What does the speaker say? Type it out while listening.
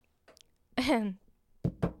Okay.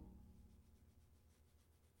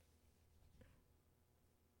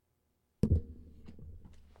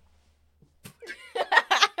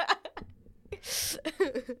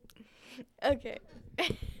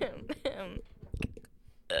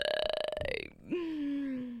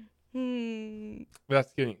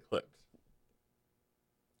 That's getting clipped.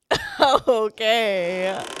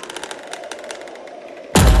 Okay.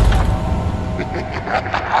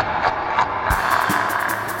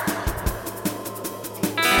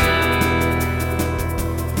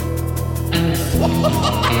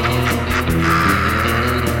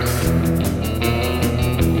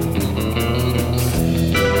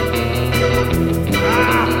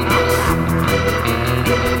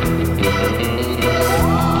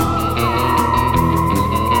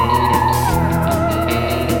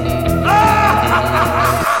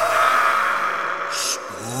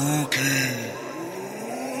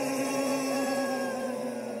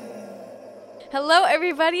 Hello,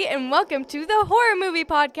 everybody, and welcome to the Horror Movie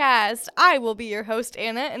Podcast. I will be your host,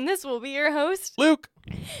 Anna, and this will be your host, Luke.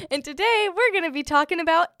 And today we're going to be talking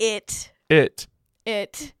about It. It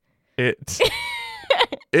is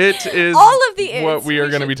all of the its. What we are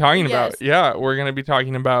going to be talking about. Yeah, we're going to be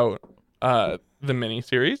talking about the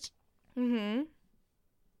miniseries. Mm-hmm.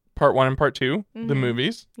 Part 1 and Part 2, Mm-hmm. the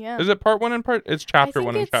movies. Yeah. Is it Part 1 and Part? It's Chapter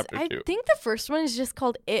 1 and Chapter 2. I think the first one is just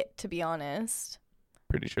called It, to be honest.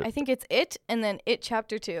 Pretty sure. I think it's It, and then It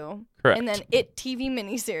Chapter 2. Correct. And then It TV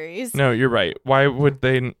miniseries. No, you're right. Why would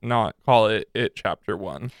they not call it Chapter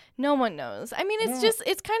 1? No one knows. I mean,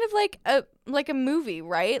 it's kind of like a movie,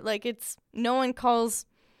 right? Like no one calls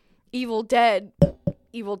Evil Dead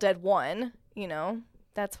 1, you know?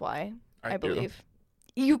 That's why, I believe.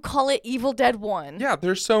 You call it Evil Dead 1. Yeah,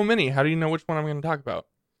 there's so many. How do you know which one I'm going to talk about?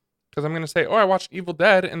 Because I'm going to say, I watched Evil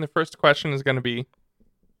Dead, and the first question is going to be,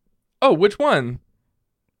 which one?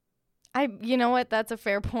 You know what? That's a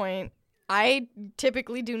fair point. I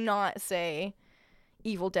typically do not say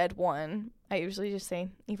Evil Dead 1. I usually just say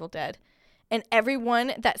Evil Dead. And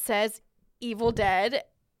everyone that says Evil Dead,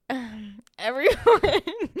 everyone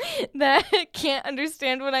that can't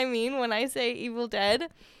understand what I mean when I say Evil Dead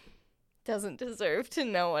doesn't deserve to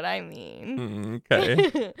know what I mean.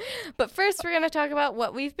 Okay. But first, we're going to talk about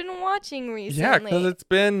what we've been watching recently. Yeah, because it's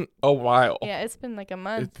been a while. Yeah, it's been like a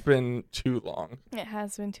month. It's been too long. It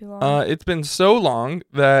has been too long. It's been so long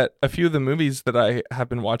that a few of the movies that I have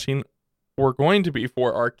been watching were going to be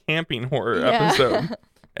for our camping horror episode.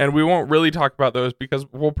 And we won't really talk about those because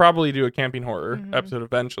we'll probably do a camping horror episode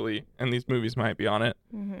eventually, and these movies might be on it.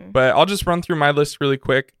 Mm-hmm. But I'll just run through my list really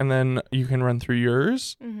quick, and then you can run through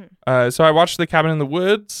yours. Mm-hmm. So I watched The Cabin in the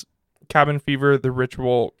Woods, Cabin Fever, The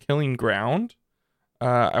Ritual, Killing Ground.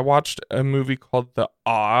 I watched a movie called The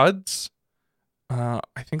Odds. I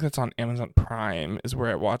think that's on Amazon Prime is where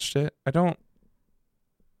I watched it. I thought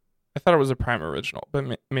it was a Prime original, but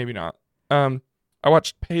maybe not. I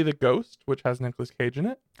watched Pay the Ghost, which has Nicolas Cage in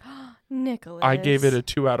it. Nicolas. I gave it a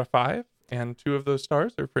 2 out of 5, and 2 of those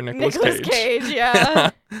stars are for Nicolas Cage. Nicolas Cage,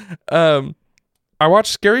 yeah. I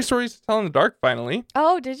watched Scary Stories to Tell in the Dark finally.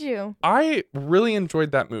 Oh, did you? I really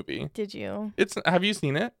enjoyed that movie. Did you? Have you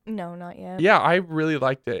seen it? No, not yet. Yeah, I really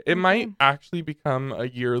liked it. It might actually become a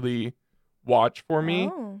yearly watch for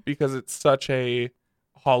me because it's such a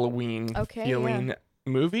Halloween feeling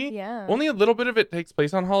movie. Yeah. Only a little bit of it takes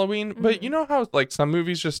place on Halloween, but you know how like some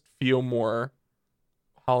movies just feel more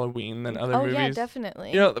Halloween than other movies? Oh, yeah,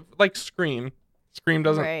 definitely. You know, like Scream. Scream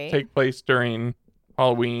doesn't take place during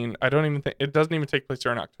Halloween. It doesn't even take place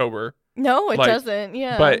during October. No, it doesn't.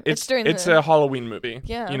 Yeah. But it's a Halloween movie.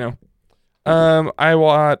 Yeah. You know. I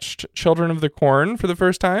watched Children of the Corn for the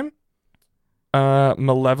first time.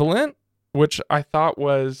 Malevolent, which I thought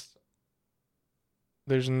was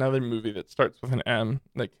there's another movie that starts with an M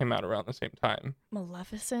that came out around the same time.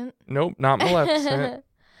 Maleficent? Nope, not Maleficent.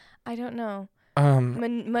 I don't know.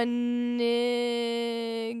 Malignant.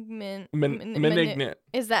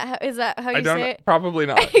 Is that how you say it? Probably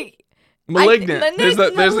not. Malignant.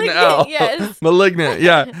 There's an L. Yes. Malignant.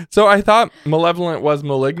 Yeah. So I thought Malevolent was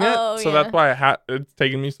Malignant. Oh, so that's why it's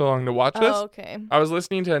taken me so long to watch this. Oh, okay. I was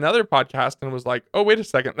listening to another podcast and was like, oh, wait a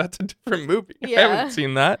second. That's a different movie. Yeah. I haven't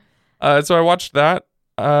seen that. So I watched that.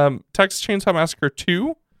 Texas Chainsaw Massacre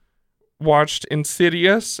 2. Watched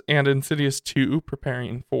Insidious and Insidious 2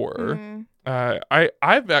 preparing for.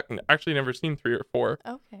 I've actually never seen 3 or 4.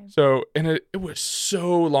 Okay. So, and it was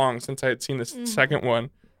so long since I had seen this second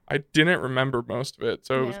one. I didn't remember most of it,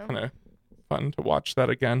 so it was kind of fun to watch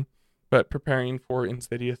that again. But preparing for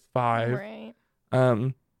Insidious 5. Right.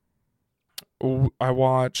 I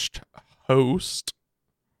watched Host.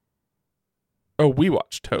 Oh, we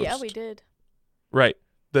watched Host. Yeah, we did. Right.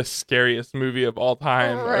 the scariest movie of all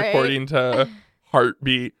time, Right. according to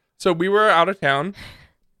Heartbeat. So we were out of town,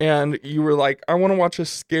 and you were like, I want to watch a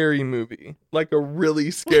scary movie, like a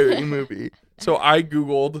really scary movie. So I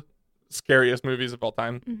Googled scariest movies of all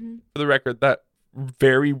time. Mm-hmm. For the record, that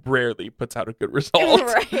very rarely puts out a good result.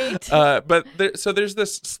 Right. But there's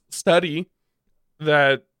this study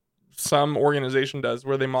that some organization does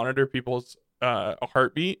where they monitor people's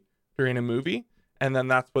heartbeat during a movie, and then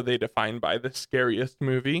that's what they define by the scariest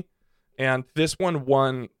movie. And this one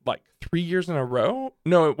won like 3 years in a row.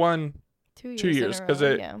 No, it won 2 years because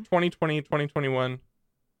 2020, 2021,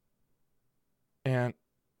 and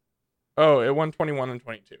it won 21 and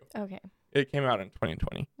 22. Okay. It came out in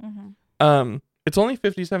 2020. Mm-hmm. It's only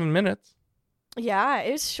 57 minutes. Yeah,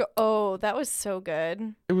 it's that was so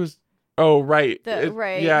good. It was. Oh, right.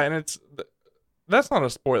 Right. Yeah, and that's not a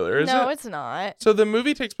spoiler, is it? No, it's not. So the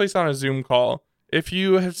movie takes place on a Zoom call. If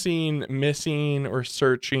you have seen Missing or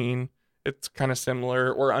Searching, it's kind of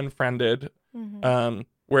similar, or Unfriended,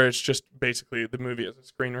 where it's just basically the movie as a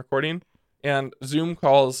screen recording. And Zoom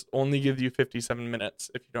calls only give you 57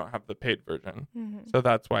 minutes if you don't have the paid version. Mm-hmm. So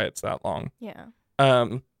that's why it's that long. Yeah.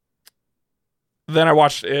 Then I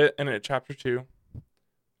watched it, and it's chapter 2.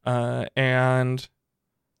 And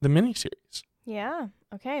the miniseries. Yeah.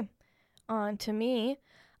 Okay. On to me.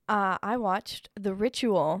 I watched The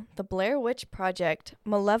Ritual, The Blair Witch Project,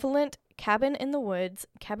 Malevolent, Cabin in the Woods,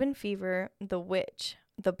 Cabin Fever, The Witch,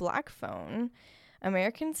 The Black Phone,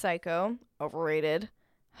 American Psycho, overrated,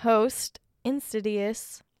 Host,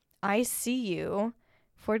 Insidious, I See You,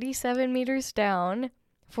 47 Meters Down,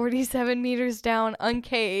 47 Meters Down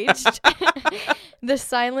Uncaged, The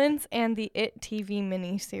Silence, and the It TV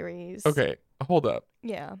miniseries. Okay, hold up.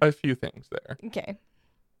 Yeah. A few things there. Okay.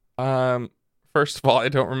 First of all, I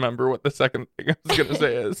don't remember what the second thing I was gonna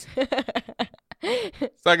say is.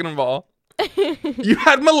 Second of all, you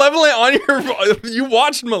had Malevolent on you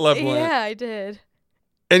watched Malevolent. Yeah, I did.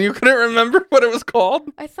 And you couldn't remember what it was called?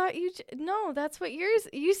 I thought no, that's what yours.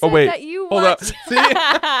 You said that you hold watched. Up. See?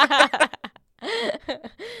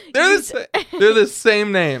 They're the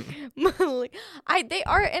same name. They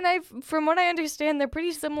are, and from what I understand, they're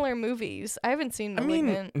pretty similar movies. I haven't seen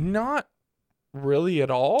Malignant. I mean, not really at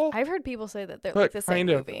all. I've heard people say that they're but like the same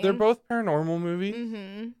movie. They're both paranormal movies.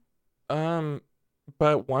 Mm-hmm.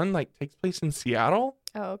 But one like takes place in Seattle.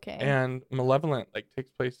 Oh, okay. And Malevolent like takes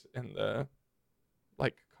place in the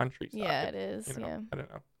like countryside. Yeah, it is. You know? Yeah. I don't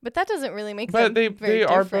know. But that doesn't really make them very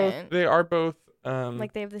different. They are both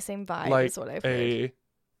like they have the same vibe, like is what I've heard.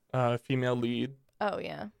 A female lead. Oh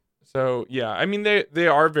yeah. So yeah, I mean they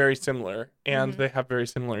are very similar, and they have very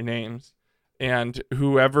similar names. And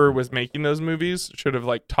whoever was making those movies should have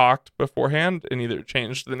like talked beforehand and either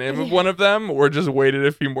changed the name of one of them or just waited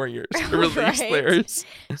a few more years to release theirs.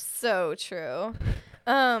 So true.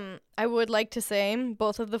 I would like to say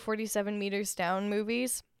both of the 47 Meters Down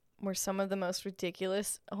movies were some of the most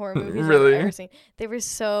ridiculous horror movies I've ever seen. They were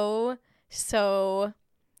so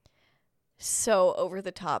over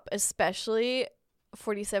the top, especially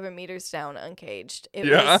 47 Meters Down Uncaged.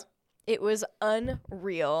 It was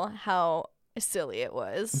unreal how silly it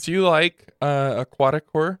was. Do you like aquatic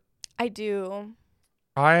horror? I do.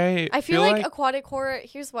 I feel like aquatic horror,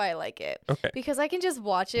 here's why I like it. Okay. Because I can just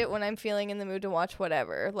watch it when I'm feeling in the mood to watch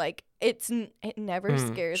whatever. Like it never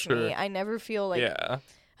scares me. I never feel like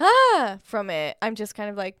from it. I'm just kind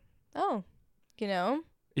of like, oh, you know?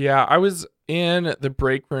 Yeah, I was in the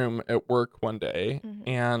break room at work one day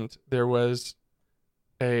and there was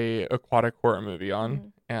a aquatic horror movie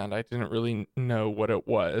on and I didn't really know what it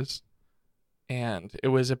was. And it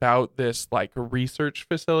was about this like research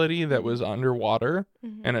facility that was underwater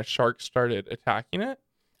and a shark started attacking it.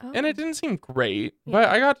 Oh. And it didn't seem great, but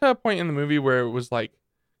I got to a point in the movie where it was like,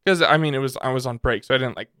 because I mean, I was on break, so I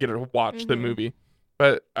didn't like get to watch the movie,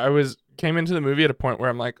 but came into the movie at a point where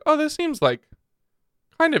I'm like, oh, this seems like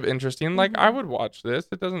kind of interesting. Like I would watch this.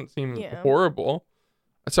 It doesn't seem horrible.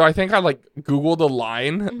 So I think I like Googled a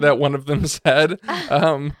line that one of them said,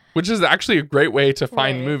 which is actually a great way to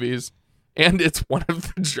find movies. And it's one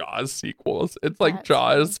of the Jaws sequels. It's like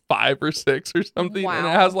Jaws 5 or 6 or something. Wow. And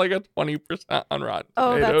it has like a 20% on Rotten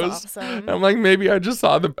Tomatoes. Oh, that's awesome. I'm like, maybe I just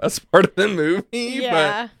saw the best part of the movie.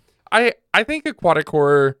 Yeah. But I think aquatic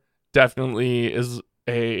horror definitely is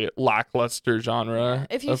a lackluster genre.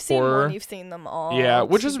 If you've of seen horror. one, you've seen them all. Yeah,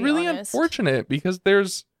 which is really unfortunate because the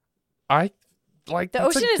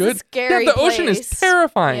ocean is a scary place. The ocean is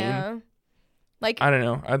terrifying. Yeah. Like, I don't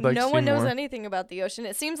know. I'd like to see no one knows more. anything about the ocean.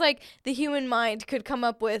 It seems like the human mind could come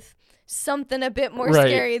up with something a bit more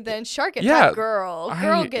scary than shark attack girl.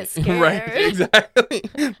 Girl gets scared. Right, exactly.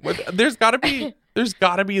 There's got to be there's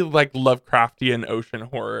got to be like Lovecraftian ocean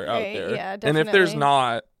horror out Right, there. yeah, And if there's definitely.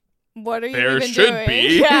 not, What are you there even should doing?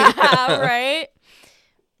 be. Yeah, right?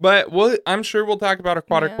 But I'm sure we'll talk about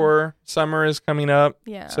aquatic Yeah. horror. Summer is coming up.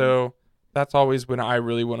 Yeah. So that's always when I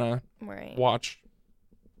really want to Right. watch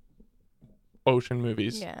ocean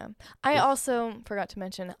movies. Yeah. I also forgot to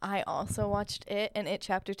mention, I also watched It and It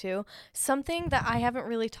Chapter 2. Something that I haven't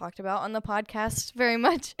really talked about on the podcast very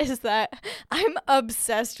much is that I'm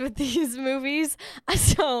obsessed with these movies.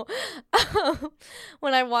 So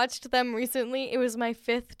when I watched them recently, it was my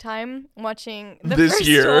 5th time watching the This first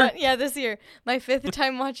year? one. Yeah, this year. My 5th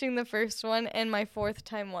time watching the first one and my 4th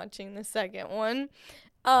time watching the second one.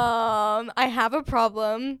 I have a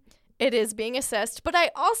problem. It is being assessed, but I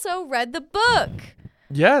also read the book.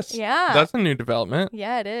 Yes. Yeah. That's a new development.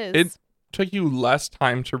 Yeah, it is. It took you less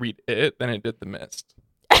time to read it than it did The Mist.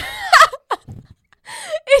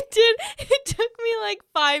 It did. It took me like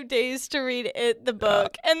 5 days to read the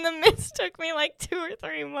book, and The Mist took me like 2 or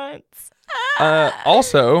 3 months.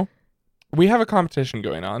 Also, we have a competition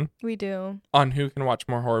going on We do. on who can watch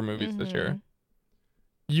more horror movies this year.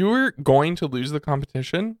 You're going to lose the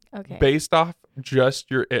competition Okay. based off just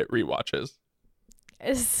your It rewatches.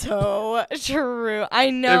 It's so true. I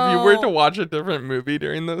know. If you were to watch a different movie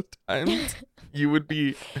during those times, you would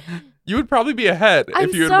probably be ahead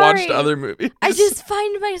if you had watched sorry. other movies. I just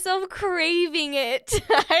find myself craving it.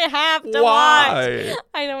 I have to Why? watch.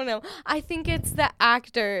 I don't know. I think it's the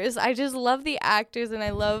actors. I just love the actors, and I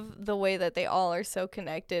love the way that they all are so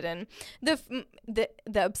connected. And the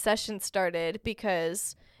obsession started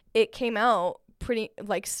because it came out pretty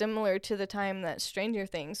like similar to the time that Stranger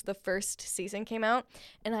Things, the first season, came out,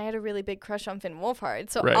 and I had a really big crush on Finn Wolfhard.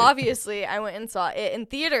 So Right. obviously I went and saw it in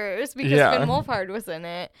theaters because Yeah. Finn Wolfhard was in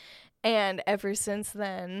it. And ever since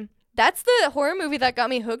then, that's the horror movie that got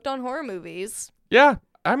me hooked on horror movies. Yeah,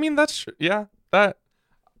 I mean that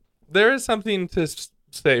there is something to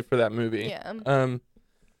say for that movie. Yeah.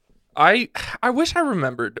 I wish I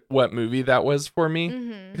remembered what movie that was for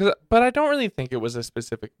me, but I don't really think it was a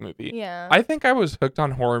specific movie. Yeah. I think I was hooked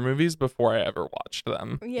on horror movies before I ever watched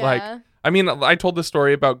them. Yeah. Like, I mean, I told the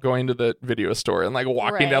story about going to the video store and like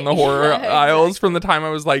walking down the Right. horror Yeah, aisles from the time I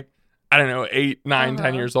was like, I don't know, 8, 9, 10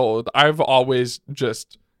 Uh-huh. years old. I've always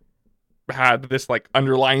just had this like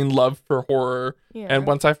underlying love for horror. Yeah. And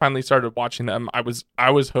once I finally started watching them, I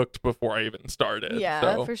was hooked before I even started. Yeah,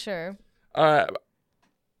 So, for sure.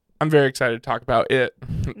 I'm very excited to talk about it,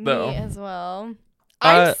 though. Me as well.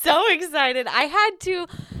 I'm so excited. I had to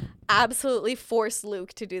absolutely force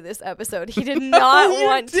Luke to do this episode. He did not You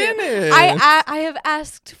want didn't. to. I have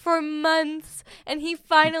asked for months, and he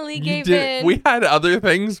finally gave in. We had other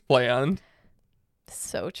things planned.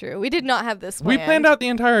 So true. We did not have this We planned out the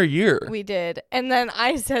entire year. We did. And then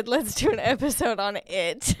I said, let's do an episode on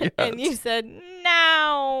it. Yes. And you said,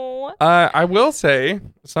 no. I will say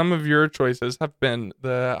some of your choices have been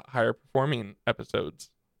the higher performing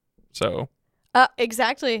episodes. So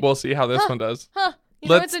Exactly. we'll see how this one does. Huh. You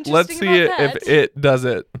know what's Let's interesting see about if that? it does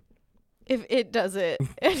it. If it does it.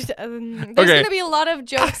 There's Okay. going to be a lot of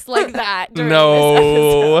jokes like that during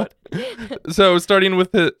No. this episode. So starting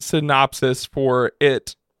with the synopsis for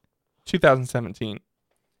It 2017.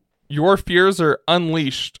 Your fears are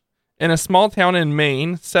unleashed. In a small town in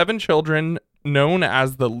Maine, 7 children known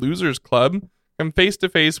as the Losers Club come face to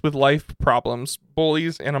face with life problems,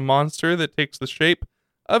 bullies, and a monster that takes the shape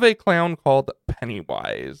of a clown called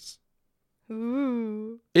Pennywise.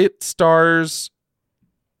 Ooh. It stars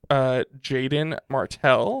Jaden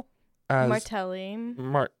Martell as Martelli.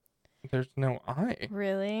 There's no I.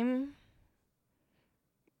 Really?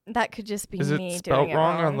 That could just be Is it me spelled doing it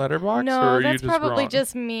wrong on Letterboxd? No, or are you that's just probably wrong?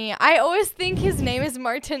 just me. I always think his name is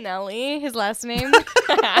Martinelli, his last name.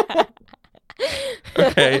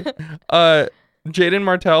 Okay. Jaden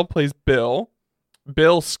Martell plays Bill.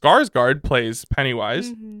 Bill Skarsgård plays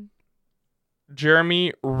Pennywise. Mhm.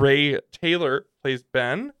 Jeremy Ray Taylor plays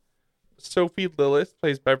Ben. Sophie Lillis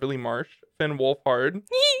plays Beverly Marsh. Finn Wolfhard.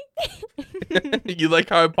 You like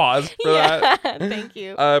how I paused for Yeah, that? thank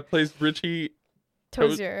you. Plays Richie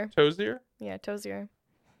Tozier. Tozier. Yeah, Tozier.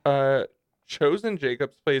 Chosen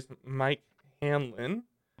Jacobs plays Mike Hanlon.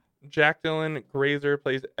 Jack Dylan Grazer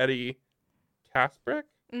plays Eddie Kasprick.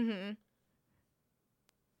 Mm-hmm.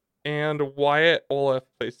 And Wyatt Olaf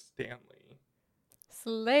plays Stanley.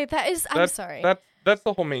 Slay. That is, I'm That's- sorry. That's that's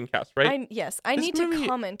the whole main cast, right? I need to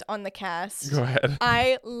comment on the cast. Go ahead.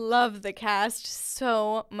 I love the cast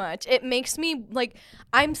so much. It makes me like,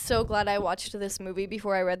 I'm so glad I watched this movie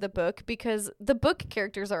before I read the book, because the book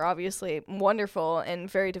characters are obviously wonderful and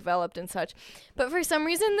very developed and such, but for some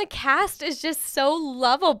reason the cast is just so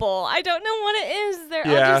lovable. I don't know what it is. They're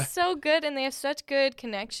all just so good, and they have such good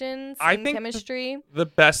connections and chemistry. The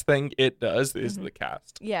best thing it does is the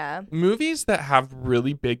cast. Yeah. Movies that have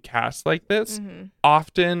really big casts like this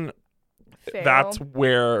often Fail. That's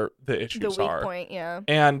where the issues the weak are. point, yeah.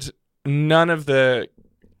 And none of the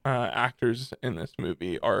actors in this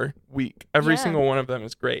movie are weak. Every single one of them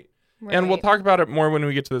is great. Right. And we'll talk about it more when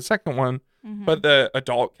we get to the second one. But the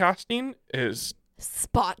adult casting is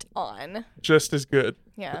spot on. Just as good.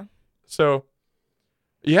 Yeah. So,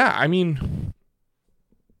 yeah, I mean,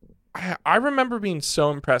 I remember being so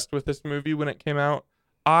impressed with this movie when it came out.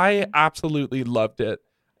 I absolutely loved it.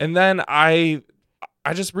 And then I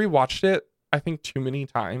just rewatched it, I think, too many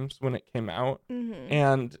times when it came out.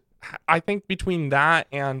 And I think between that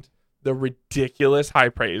and the ridiculous high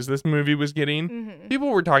praise this movie was getting, people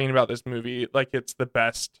were talking about this movie like it's the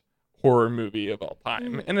best horror movie of all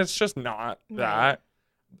time. And it's just not that.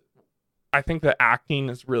 I think the acting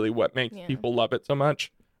is really what makes people love it so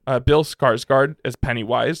much. Bill Skarsgård as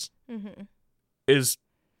Pennywise is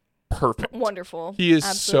perfect. Wonderful. He is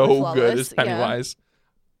absolutely so flawless. good as Pennywise.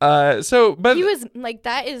 But he was like,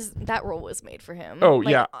 that role was made for him. Oh,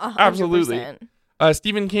 like, yeah, 100%. absolutely.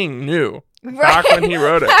 Stephen King knew back when he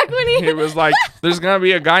wrote it. Back when he was like, "There's gonna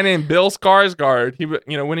be a guy named Bill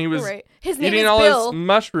Skarsgård." When he was his name eating is all Bill. his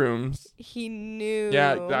mushrooms. He knew.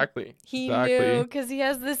 Yeah, exactly. He knew because he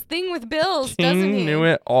has this thing with bills, King doesn't he? Knew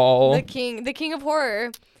it all. The king of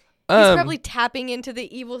horror. He's probably tapping into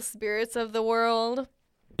the evil spirits of the world.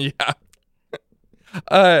 Yeah.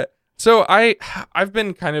 So I've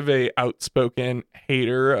been kind of a outspoken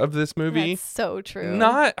hater of this movie. That's so true.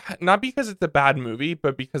 Not because it's a bad movie,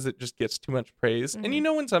 but because it just gets too much praise. And you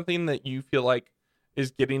know when something that you feel like is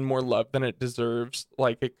getting more love than it deserves,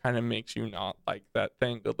 like it kind of makes you not like that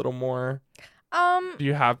thing a little more. Do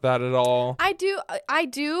you have that at all? I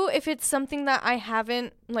do if it's something that I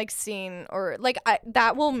haven't like seen, or like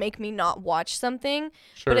that will make me not watch something,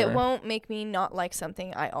 but it won't make me not like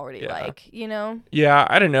something I already like, you know? Yeah,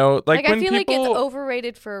 I don't know. Like when I feel like it's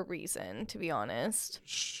overrated for a reason, to be honest.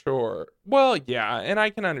 Sure. Well, yeah, and I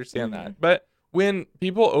can understand that. But when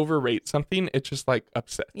people overrate something, it just like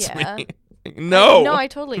upsets me. No, I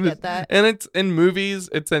totally get that. And it's in movies,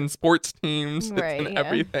 it's in sports teams, it's in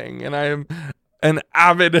everything. And I am an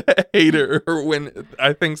avid hater when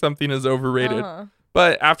I think something is overrated.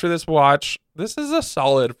 But after this watch, this is a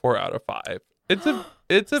solid 4 out of 5. It's a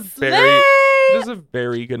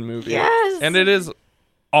very good movie. Yes. And it is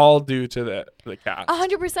all due to the cast.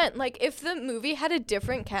 100%. Like, if the movie had a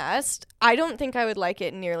different cast, I don't think I would like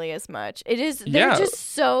it nearly as much. They're just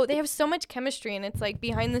they have so much chemistry, and it's like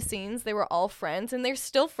behind the scenes, they were all friends, and they're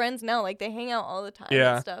still friends now. Like, they hang out all the time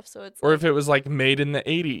and stuff. So it's or if it was like made in the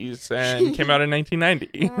 80s and came out in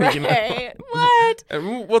 1990. Right. You know? What?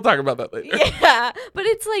 And we'll talk about that later. Yeah. But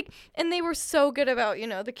it's like, and they were so good about,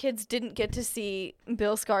 the kids didn't get to see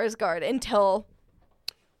Bill Skarsgård until...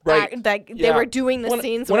 Right, they were doing the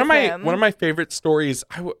scenes with him. One of my favorite stories.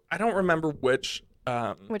 I don't remember which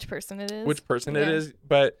person it is.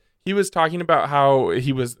 But he was talking about how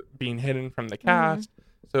he was being hidden from the cast,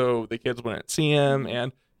 so the kids wouldn't see him,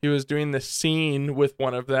 and he was doing this scene with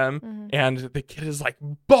one of them, and the kid is like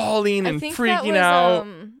bawling and freaking out.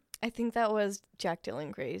 I think that was Jack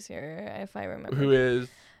Dylan Grazer, if I remember. Who is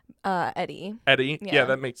Eddie? Eddie, yeah,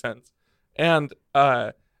 that makes sense. And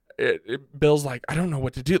Bill's like, I don't know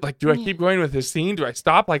what to do. Like, do I keep going with this scene? Do I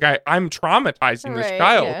stop? Like, I'm traumatizing this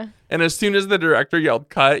child. Yeah. And as soon as the director yelled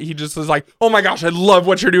cut, he just was like, oh my gosh, I love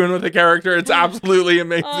what you're doing with the character. It's absolutely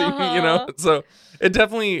amazing, So it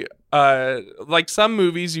definitely, like some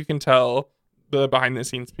movies, you can tell the behind the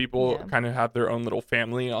scenes people kind of have their own little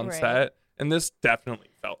family on set. And this definitely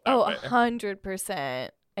felt that way. 100%.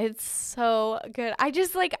 It's so good. I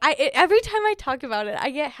just every time I talk about it,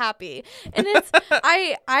 I get happy. And it's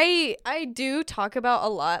I do talk about a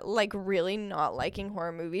lot, like, really not liking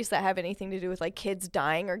horror movies that have anything to do with like kids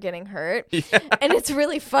dying or getting hurt. Yeah. And it's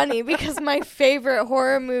really funny because my favorite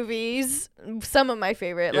horror movies, some of my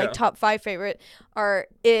favorite, like top 5 favorite, are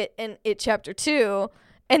It and It Chapter 2,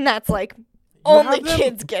 and that's like only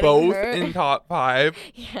kids getting both hurt. In top 5.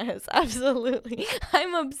 Yes, absolutely.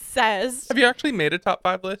 I'm obsessed. Have you actually made a top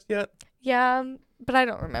 5 list yet? Yeah, but I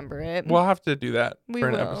don't remember it. We'll have to do that for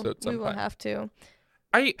an episode sometime. We will have to.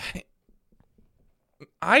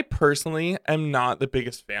 I personally am not the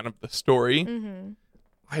biggest fan of the story.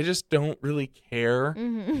 I just don't really care.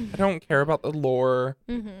 Mm-hmm. I don't care about the lore.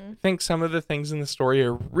 Mm-hmm. I think some of the things in the story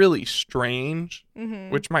are really strange,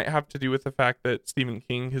 which might have to do with the fact that Stephen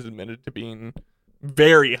King has admitted to being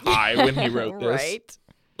very high when he wrote this. Right.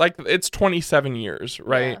 Like, it's 27 years,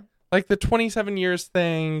 right? Yeah. Like, the 27 years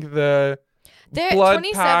thing, the They're blood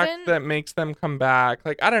 27 pact that makes them come back.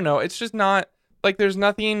 Like, I don't know. It's just not, like, there's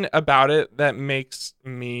nothing about it that makes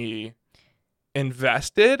me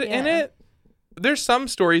invested in it. There's some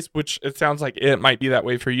stories, which it sounds like it might be that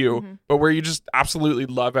way for you, but where you just absolutely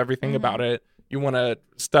love everything about it. You want to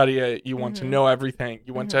study it. You want to know everything.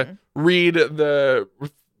 You want to read the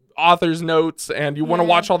author's notes, and you want to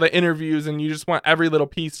watch all the interviews, and you just want every little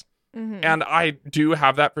piece. And I do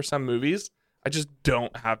have that for some movies. I just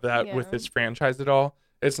don't have that with this franchise at all.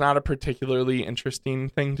 It's not a particularly interesting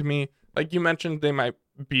thing to me. Like you mentioned, they might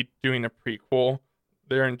be doing a prequel.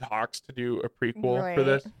 They're in talks to do a prequel for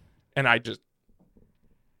this. And I just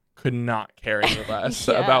could not care any less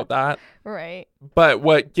about that. Right. But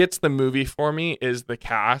what gets the movie for me is the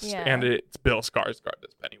cast, and it's Bill Skarsgård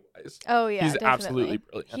as Pennywise. Oh yeah, he's definitely. Absolutely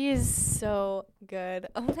brilliant. He is so good.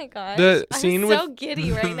 Oh my gosh, the scene I'm with so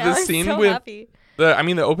giddy right now. the I'm scene so with happy.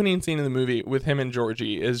 the opening scene of the movie with him and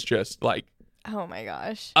Georgie is just like, oh my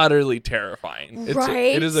gosh, utterly terrifying.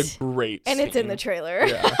 It is a great and scene. it's in the trailer.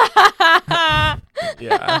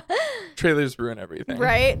 Yeah. Trailers ruin everything.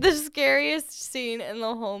 Right? The scariest scene in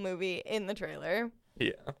the whole movie in the trailer.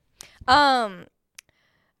 Yeah.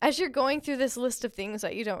 As you're going through this list of things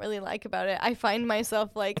that you don't really like about it, I find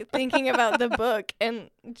myself like thinking about the book and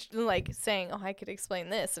like saying, "Oh, I could explain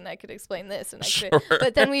this and I could explain this and I could,"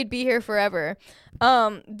 but then we'd be here forever.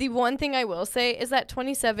 The one thing I will say is that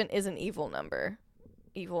 27 is an evil number,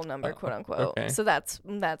 quote unquote. Okay. So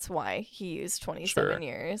that's why he used 27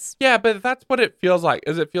 years. Yeah, but that's what it feels like.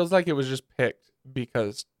 It feels like it was just picked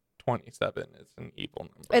because 27 is an evil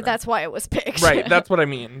number. That's why it was picked. Right. That's what I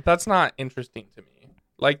mean. That's not interesting to me.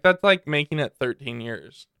 Like, that's like making it 13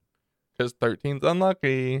 years. Because 13's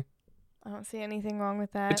unlucky. I don't see anything wrong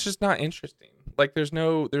with that. It's just not interesting. Like, there's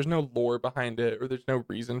no lore behind it, or there's no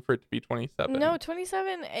reason for it to be 27. No,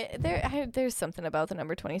 27, there's something about the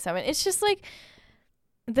number 27. It's just like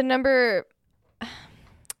the number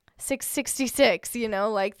 666, you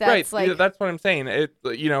know? Like, that's right. like... Yeah, that's what I'm saying.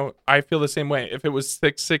 I feel the same way. If it was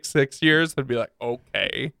 666 years, I'd be like,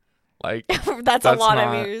 okay. Like that's a lot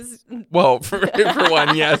of years. Well, for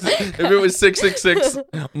one, yes. If it was 666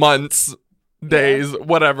 months, days,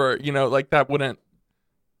 whatever, like that wouldn't.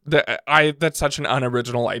 That's such an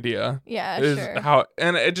unoriginal idea. Yeah, sure.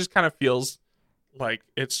 And it just kind of feels like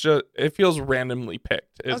it feels randomly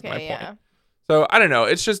picked. Is my point. Yeah. So I don't know.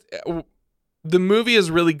 It's just the movie is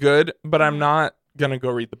really good, but I'm not gonna go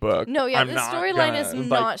read the book. No, yeah, the storyline is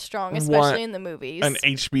not strong, especially in the movies. An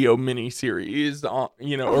HBO miniseries,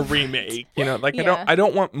 a remake. I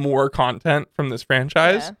don't want more content from this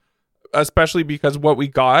franchise, especially because what we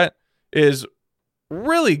got is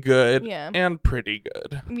really good and pretty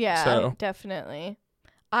good. Yeah, so. Definitely.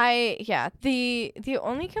 The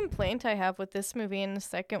only complaint I have with this movie and the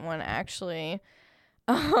second one actually,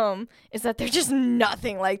 is that they're just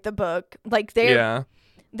nothing like the book. Like they're.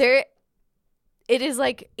 It is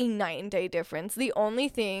like a 9-day difference. The only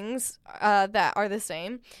things that are the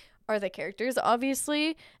same are the characters,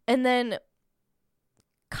 obviously, and then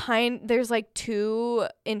there's like 2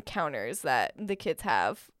 encounters that the kids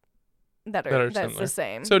have that's the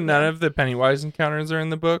same. So none of the Pennywise encounters are in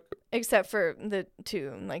the book, except for the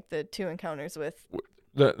 2 encounters with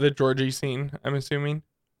the Georgie scene. I'm assuming.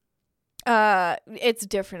 It's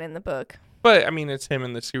different in the book. But, I mean, it's him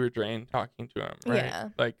in the sewer drain talking to him, right? Yeah.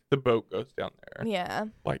 Like, the boat goes down there. Yeah.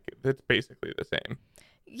 Like, it's basically the same.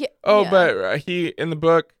 Yeah. Oh, but in the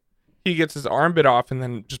book, he gets his arm bit off and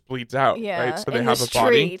then just bleeds out, yeah. right? So they in have the a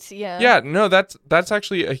body. Yeah. Yeah, no, that's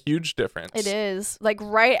actually a huge difference. It is. Like,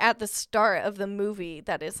 right at the start of the movie,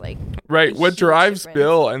 that is, like... Right. What drives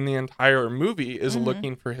Bill in the entire movie is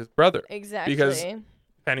looking for his brother. Exactly. Because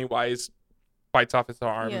Pennywise bites off his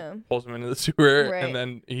arm, pulls him into the sewer, and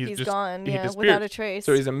then he's just gone. He disappears. Without a trace.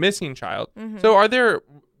 So he's a missing child. So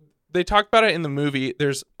they talk about it in the movie,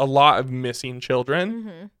 there's a lot of missing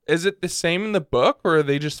children. Is it the same in the book, or are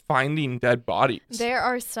they just finding dead bodies? There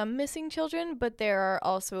are some missing children, but there are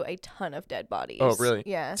also a ton of dead bodies. Oh, really?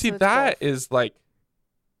 Yeah. See, that is like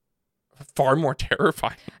far more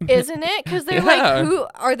terrifying. Isn't it? Because they're like, who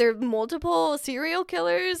are there multiple serial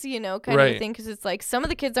killers, kind of thing? Because it's like some of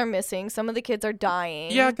the kids are missing, some of the kids are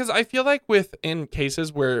dying. Yeah, because I feel like in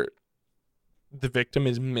cases where the victim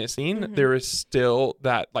is missing, there is still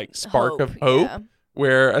that like spark of hope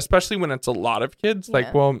where, especially when it's a lot of kids,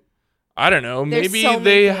 like, well, I don't know. There's Maybe so many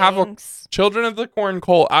they have a things. children of the corn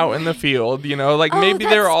coal out in the field, you know, like Oh, maybe that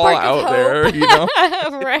they're all spark of out there, you know.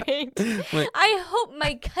 hope. Right. Like- I hope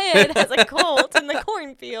my kid has a colt in the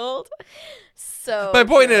cornfield. So My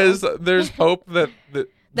point true. is, there's hope that they that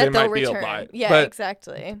they'll might be return. alive. Yeah, but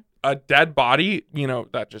exactly. a dead body, you know,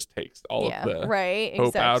 that just takes all Yeah, of the right.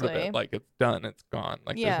 hope out of Exactly. it. Like it's done, it's gone.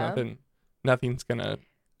 Like Yeah. there's nothing's gonna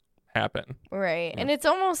happen. Right. Yeah. And it's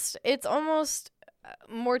almost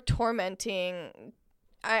more tormenting.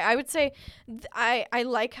 I would say I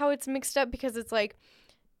like how it's mixed up because it's like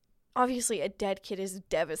obviously a dead kid is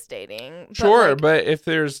devastating. Sure, but but if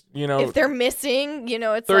there's, you know, if they're missing, you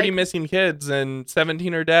know, it's 30 like, missing kids and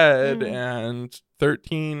 17 are dead Mhm. and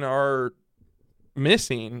 13 are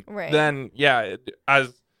missing, Right. then yeah,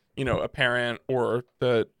 as you know, a parent or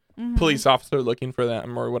the Mhm. police officer looking for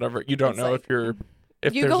them or whatever, you don't It's know like,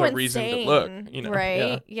 if you there's go a reason to look, insane, you know.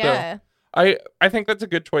 right? Yeah. Yeah. So I think that's a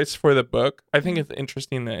good choice for the book. I think Mhm. it's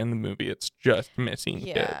interesting that in the movie it's just missing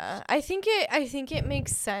kids. Yeah. I think it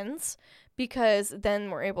makes sense because then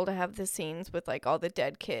we're able to have the scenes with like all the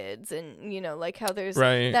dead kids and you know like how there's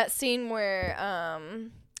Right. that scene where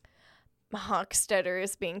Hockstetter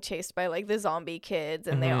is being chased by like the zombie kids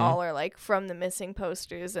and they Mhm. all are like from the missing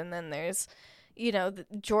posters and then there's you know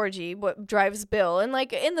Georgie what drives Bill and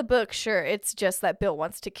like in the book sure it's just that Bill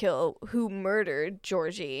wants to kill who murdered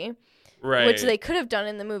Georgie. Right. Which they could have done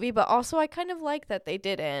in the movie, but also I kind of like that they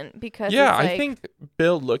didn't because yeah, it's like I think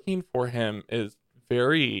Bill looking for him is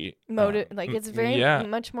very it's very yeah.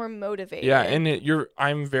 much more motivated. Yeah, and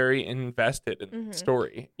I'm very invested in the Mhm.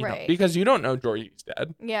 story, you know, Right. because you don't know Georgie's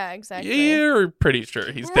dead. Yeah, exactly. You're pretty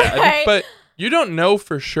sure he's dead, Right. but you don't know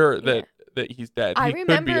for sure Yeah. that he's dead. I He could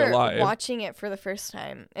be remember alive. watching it for the first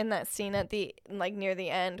time in that scene at the like near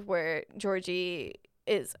the end where Georgie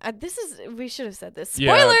is we should have said this.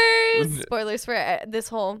 Yeah. Spoilers for this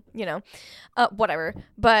whole, you know, whatever.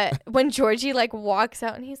 But when Georgie like walks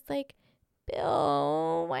out and he's like,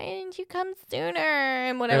 Bill, why didn't you come sooner?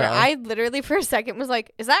 And whatever. Yeah. I literally for a second was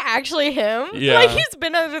like, is that actually him? Yeah. Like he's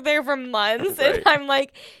been under there for months. Right. And I'm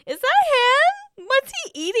like, is that him? What's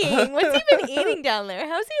he eating? What's he been eating down there?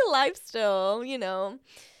 How's he alive still? You know?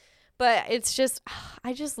 But it's just,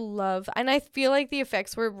 I just love, and I feel like the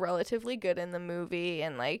effects were relatively good in the movie.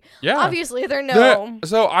 And like, Yeah. obviously they're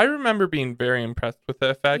So I remember being very impressed with the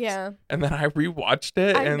effects. Yeah. And then I rewatched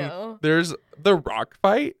it I and know. there's the rock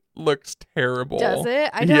fight looks terrible. Does it?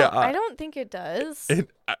 I don't think it does.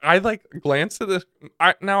 I like glanced at this.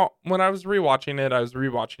 Now, when I was rewatching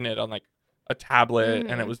it on like a tablet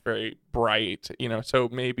and it Mhm. was very bright, you know, so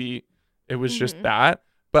maybe it was just Mhm. that.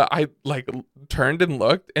 But I like turned and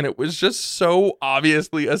looked and it was just so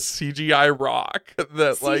obviously a CGI rock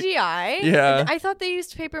that like, CGI? yeah. I thought they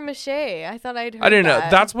used paper mache. I thought I'd heard I didn't know.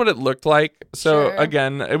 that. That's what it looked like. So Sure.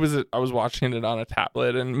 again, I was watching it on a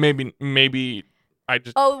tablet and maybe I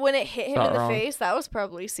just Oh, when it hit him Not in the wrong. face, that was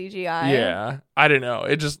probably CGI. yeah, I don't know.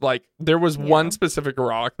 It just like there was Yeah. one specific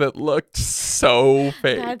rock that looked so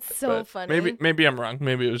fake. That's so but funny. Maybe I'm wrong.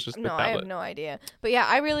 Maybe it was just the No, I have tablet. no idea. But yeah,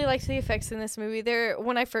 I really liked the effects in this movie.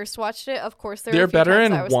 When I first watched it, of course, there were They're a few better times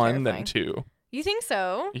in I was one terrifying. than two. You think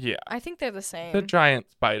so? Yeah, I think they're the same. the giant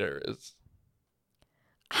spider is.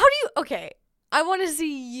 How do you? Okay, I want to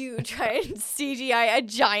see you try and CGI a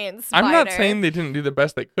giant spider. I'm not saying they didn't do the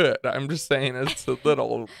best they could. I'm just saying it's a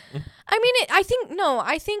little. I mean, I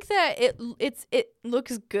think that it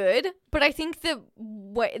looks good, but I think that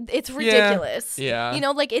it's ridiculous. Yeah. You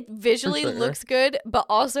know, like it visually sure. looks good, but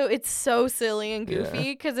also it's so silly and Yeah. goofy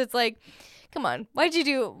because it's like, come on, why'd you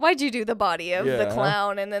do the body of the Yeah.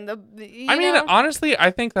 clown and then I mean, know? honestly,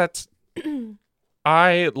 I think that's.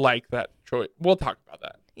 I like that choice. We'll talk about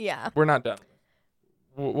that. Yeah. We're not done.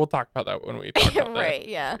 We'll talk about that when we talk about Right, that.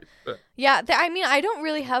 yeah. But- Yeah, I mean, I don't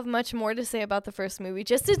really have much more to say about the first movie.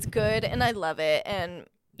 Just it's good and I love it and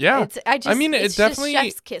Yeah. it's definitely- just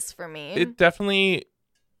chef's kiss for me. It definitely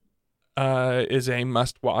is a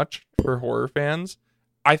must watch for horror fans.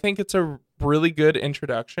 I think it's a really good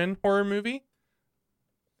introduction horror movie.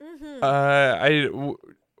 Mhm.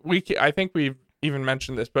 I think we've even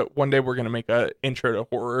mentioned this, but one day we're going to make a intro to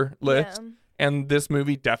horror list, and this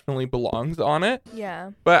movie definitely belongs on it.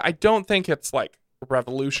 Yeah. But I don't think it's like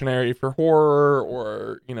revolutionary for horror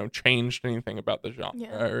or, you know, changed anything about the genre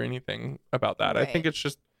Yeah. or anything about that. I think Right.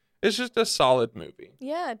 it's just a solid movie.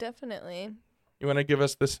 Yeah, definitely. You want to give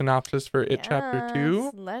us the synopsis for It Chapter 2?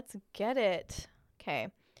 Yes, let's get it. Okay.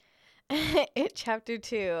 It Chapter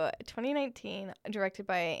 2, 2019, directed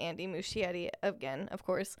by Andy Muschietti again, of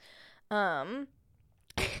course.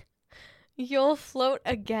 You'll float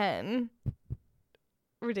again.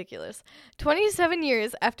 Ridiculous. 27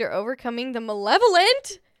 years after overcoming the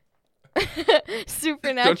malevolent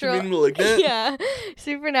Supernatural. Don't you mean malignant? Yeah.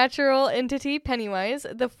 Supernatural entity Pennywise,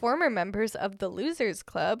 the former members of the Losers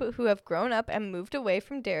Club who have grown up and moved away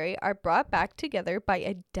from Derry are brought back together by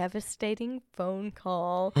a devastating phone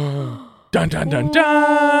call. Dun dun dun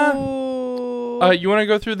dun. Ooh. You want to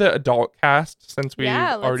go through the adult cast since we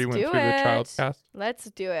Yeah, already let's went do through the child it. cast? Let's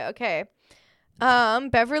do it. Okay.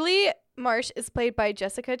 Beverly Marsh is played by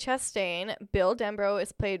Jessica Chastain. Bill Denbrough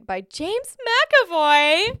is played by James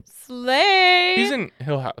McAvoy. Slay. He's in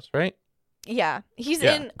Hill House, right? Yeah, he's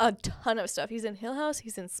in a ton of stuff. He's in Hill House.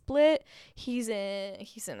 He's in Split. He's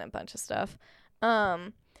in a bunch of stuff.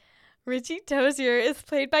 Richie Tozier is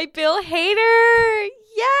played by Bill Hader.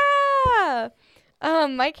 Yeah.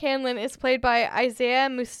 Mike Hanlon is played by Isaiah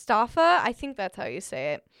Mustafa. I think that's how you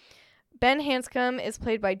say it. Ben Hanscom is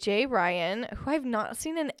played by Jay Ryan, who I've not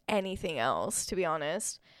seen in anything else, to be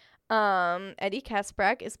honest. Eddie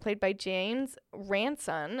Kasprak is played by James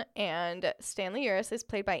Ranson, and Stanley Uris is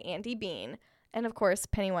played by Andy Bean. And, of course,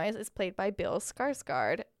 Pennywise is played by Bill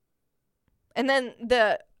Skarsgård. And then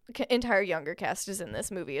the entire younger cast is in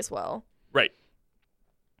this movie as well. Right.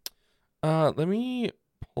 Let me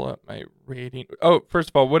pull up my rating. Oh, first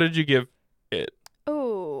of all, what did you give it?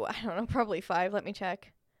 Oh, I don't know, probably 5. Let me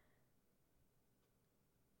check.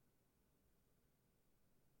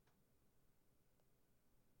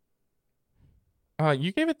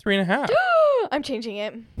 You gave it 3.5. I'm changing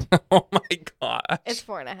it. Oh my gosh. It's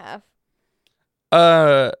 4.5.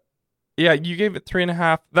 Yeah, you gave it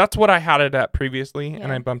 3.5. That's what I had it at previously,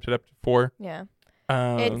 and I bumped it up to 4. Yeah.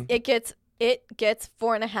 It gets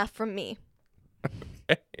 4.5 from me.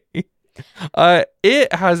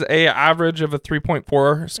 It has a average of a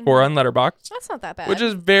 3.4 score on Letterboxd. That's not that bad. Which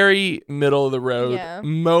is very middle of the road. Yeah.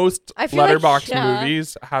 Most I feel Letterboxd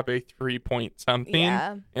movies have a 3 point something.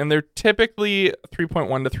 Yeah. And they're typically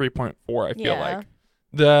 3.1 to 3.4, I feel like.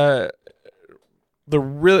 The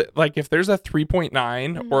really, like, if there's a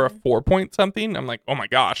 3.9 or a 4 point something, I'm like, oh my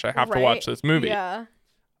gosh, I have to watch this movie. Yeah.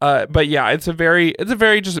 But yeah, it's a very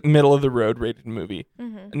just middle of the road rated movie.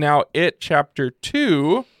 Now, It Chapter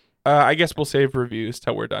 2, I guess we'll save reviews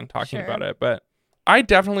till we're done talking about it, but I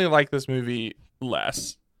definitely like this movie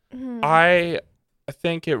less. I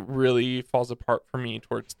think it really falls apart for me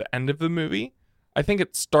towards the end of the movie. I think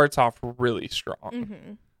it starts off really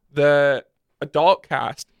strong. The adult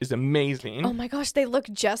cast is amazing. Oh my gosh, they look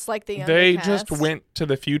just like the younger They cast. just went to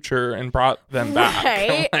the future and brought them back.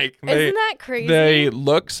 Right? Like, Isn't that crazy? They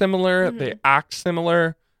look similar. They act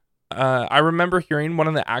similar. I remember hearing one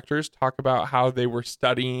of the actors talk about how they were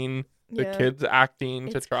studying the kids acting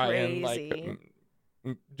to try and like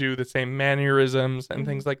do the same mannerisms and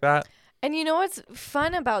things like that. And you know what's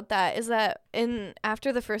fun about that is that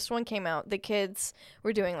after the first one came out, the kids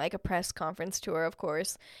were doing like a press conference tour, of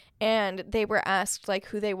course, and they were asked like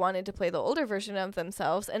who they wanted to play the older version of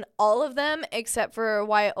themselves, and all of them except for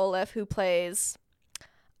Wyatt Oleff, who plays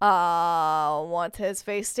what's his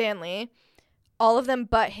face, Stanley. All of them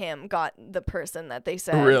but him got the person that they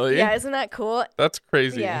said. Really? Yeah, isn't that cool? That's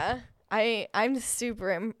crazy. Yeah. I'm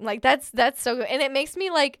super like that's so good, and it makes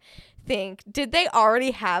me like think, did they already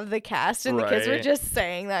have the cast and the kids were just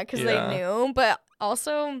saying that because they knew? But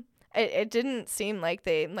also it didn't seem like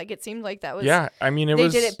it seemed like that was I mean they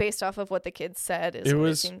did it based off of what the kids said.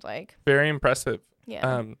 It seemed like very impressive.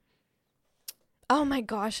 Oh my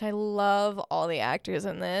gosh, I love all the actors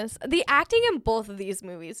in this. The acting in both of these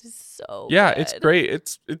movies is so good. It's great.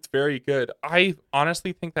 It's very good. I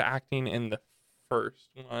honestly think the acting in the first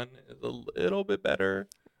one is a little bit better.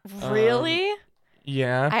 Really?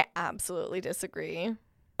 Yeah. I absolutely disagree.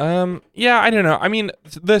 Yeah, I don't know. I mean,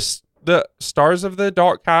 the stars of the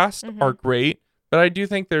adult cast are great, but I do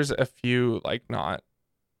think there's a few like not.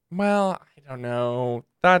 Well, I don't know.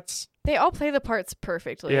 They all play the parts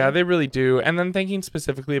perfectly. Yeah, they really do. And then thinking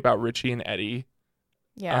specifically about Richie and Eddie,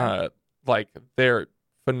 like they're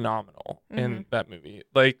phenomenal in that movie.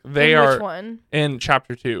 Like they are which one? In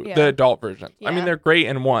Chapter 2, the adult version. I mean, they're great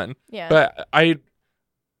in one. Yeah. But I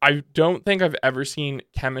don't think I've ever seen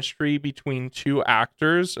chemistry between two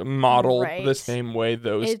actors modeled the same way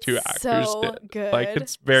those two actors did. Good. Like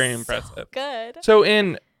it's very impressive. So good. So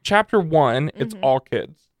in Chapter 1, it's all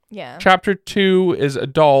kids. Yeah. Chapter 2 is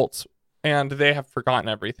adults, and they have forgotten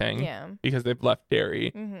everything because they've left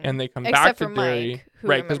Derry, and they come back to Derry,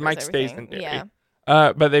 right? Because Mike stays in Derry. Yeah.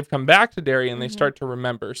 But they've come back to Derry, and they start to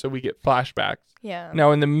remember, so we get flashbacks. Yeah.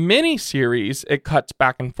 Now in the mini series, it cuts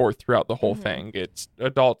back and forth throughout the whole thing. It's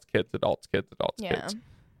adults, kids, adults, kids, adults, kids.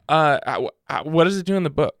 What does it do in the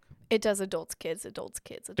book? It does adults, kids, adults,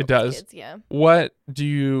 kids, adults, it does. Kids, yeah. What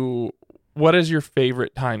is your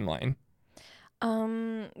favorite timeline?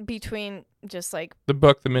 Between just like The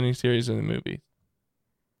book, the miniseries, and the movie.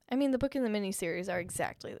 I mean, the book and the miniseries are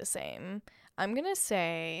exactly the same. I'm gonna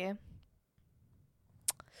say,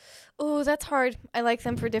 oh, that's hard. I like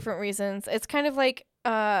them for different reasons. It's kind of like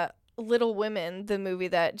Little Women, the movie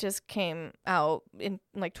that just came out in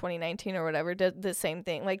like 2019 or whatever, did the same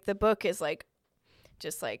thing. Like the book is like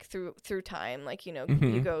just like through time, like, you know,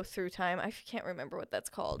 you go through time. I can't remember what that's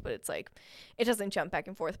called, but it's like it doesn't jump back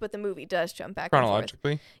and forth, but the movie does jump back and forth.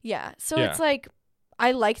 Chronologically. Yeah. So it's like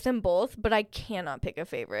I like them both, but I cannot pick a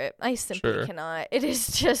favorite. I simply cannot. It is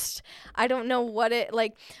just, I don't know what it,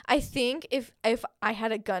 like, I think if I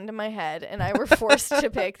had a gun to my head and I were forced to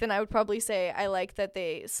pick, then I would probably say I like that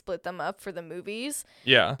they split them up for the movies.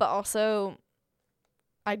 Yeah. But also,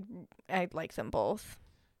 I like them both.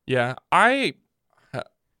 Yeah.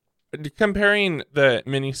 Comparing the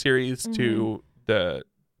miniseries to the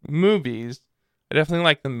movies, I definitely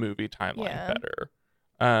like the movie timeline better.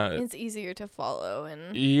 It's easier to follow,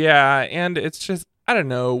 and and it's just, I don't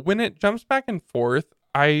know, when it jumps back and forth,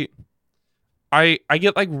 I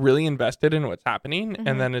get like really invested in what's happening,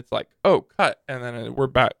 and then it's like, oh, cut, and then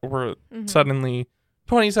we're suddenly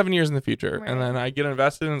 27 years in the future, and then I get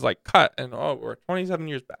invested and it's like cut, and oh, we're 27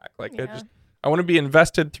 years back. Like I want to be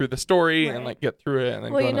invested through the story and like get through it and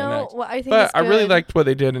then go on to the next. What I think but I really liked what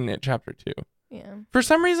they did in it chapter 2. Yeah. For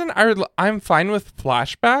some reason, I'm fine with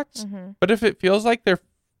flashbacks, but if it feels like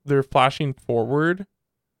they're flashing forward,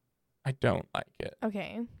 I don't like it.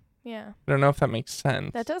 Okay. Yeah. I don't know if that makes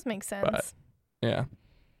sense. That does make sense. But, yeah.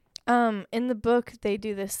 In the book, they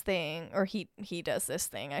do this thing, or he does this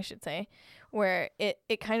thing, I should say, where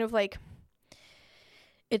it kind of like,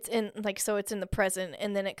 it's in like, so it's in the present,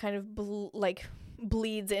 and then it kind of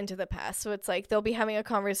bleeds into the past. So it's like they'll be having a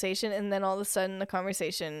conversation, and then all of a sudden the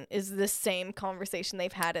conversation is the same conversation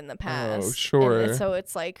they've had in the past. Oh, sure. And so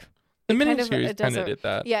it's like the miniseries kind of did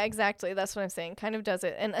that. Yeah, exactly. That's what I'm saying. Kind of does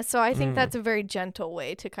it. And so I think that's a very gentle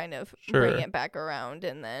way to kind of bring it back around,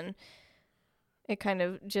 and then it kind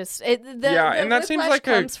of just and that seems like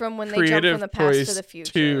comes from when they jump from the past to the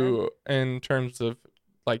future too, in terms of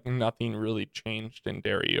like nothing really changed in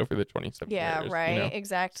Derry over the 27 years. Yeah, right. You know?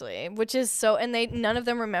 Exactly. Which is so, and none of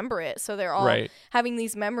them remember it. So they're all having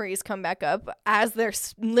these memories come back up as they're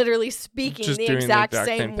literally speaking the exact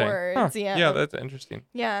same words. Huh. Yeah, that's interesting.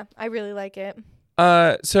 Yeah, I really like it.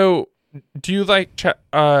 So do you like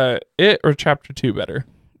it or chapter 2 better?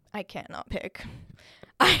 I cannot pick.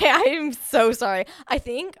 I'm so sorry. I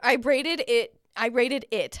think I rated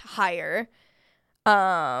it higher.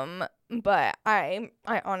 But I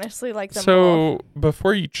honestly like them both. So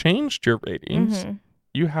before you changed your ratings,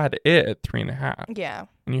 you had it at 3.5. Yeah.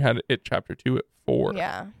 And you had it chapter 2 at 4.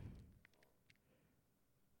 Yeah.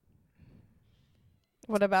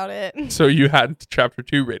 What about it? So you had chapter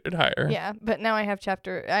 2 rated higher. Yeah, but now I have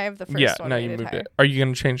the first one. Yeah, now you moved higher. It. Are you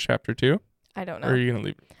going to change chapter 2? I don't know. Or are you going to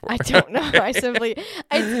leave it? I don't know. I simply,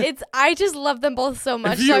 I just love them both so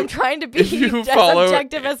much. So I'm trying to be as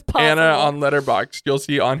objective as possible. Anna on Letterboxd, you'll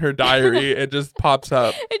see on her diary, it just pops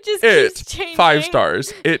up. It just keeps changing. 5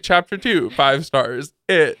 stars. It chapter 2, 5 stars.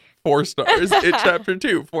 It 4 stars. It chapter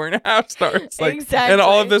 2, 4.5 stars. Like, exactly. And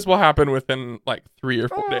all of this will happen within like 3 or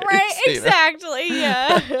 4 days. Right. Exactly.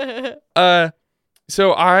 Yeah.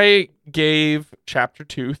 So I gave chapter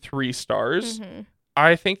 2 3 stars.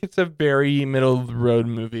 I think it's a very middle of the road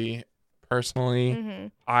movie, personally.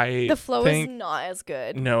 The flow is not as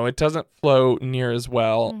good. No, it doesn't flow near as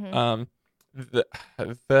well.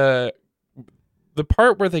 The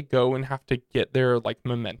part where they go and have to get their like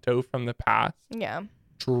memento from the past,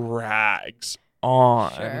 drags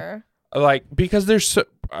on. Sure. Like, because there's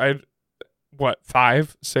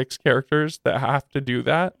 5, 6 characters that have to do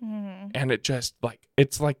that, and it just like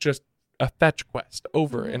it's like just a fetch quest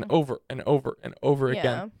over and over and over and over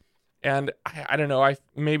again. And I don't know,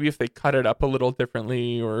 maybe if they cut it up a little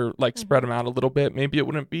differently or like spread them out a little bit, maybe it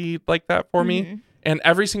wouldn't be like that for me. And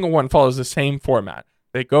every single one follows the same format.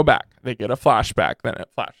 They go back, they get a flashback, then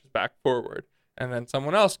it flashes back forward, and then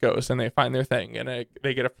someone else goes and they find their thing, and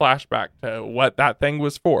they get a flashback to what that thing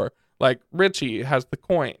was for. Like Richie has the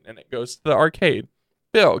coin and it goes to the arcade.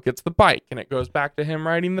 Bill gets the bike and it goes back to him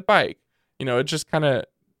riding the bike. You know, it just kind of.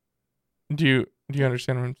 Do you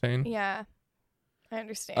understand what I'm saying? Yeah, I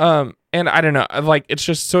understand. And I don't know, like it's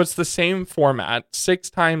just so it's the same format 6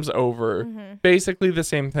 times over, basically the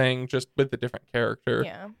same thing, just with a different character.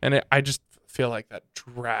 Yeah. And I just feel like that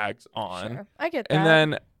drags on. Sure, I get that. And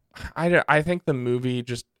then I think the movie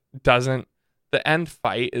just doesn't. The end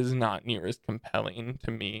fight is not near as compelling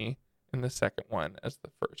to me in the second one as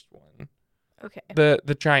the first one. Okay.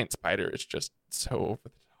 The giant spider is just so over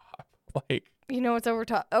the top, like. You know what's over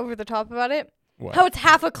the top about it? What? How it's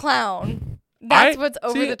half a clown. That's what's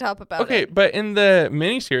over the top about it. Okay, but in the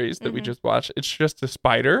miniseries that we just watched, it's just a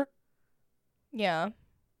spider. Yeah.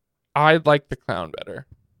 I like the clown better.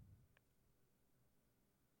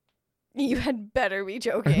 You had better be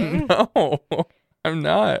joking. No, I'm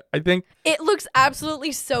not. I think it looks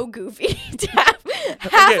absolutely so goofy to have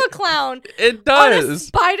half a clown. It does. On a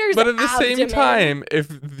spider's but at the abdomen. same time,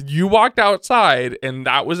 if you walked outside and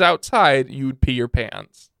that was outside, you would pee your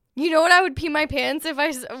pants. You know what I would pee my pants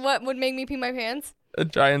what would make me pee my pants? A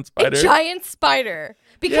giant spider. A giant spider.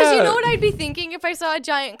 Because you know what I'd be thinking if I saw a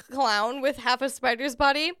giant clown with half a spider's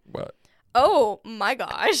body? What? Oh my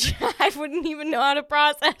gosh. I wouldn't even know how to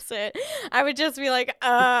process it. I would just be like,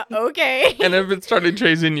 okay. And if it started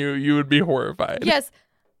chasing you, you would be horrified. Yes.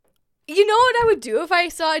 You know what I would do if I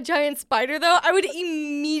saw a giant spider though? I would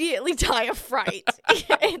immediately die of fright.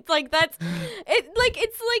 It's like the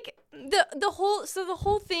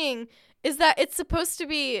whole thing is that it's supposed to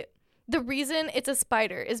be, the reason it's a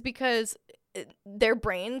spider is because their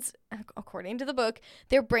brains, according to the book,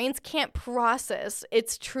 their brains can't process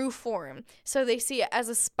its true form. So they see it as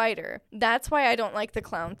a spider. That's why I don't like the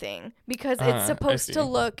clown thing. Because it's supposed to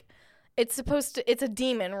look, it's a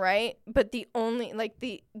demon, right? But the only,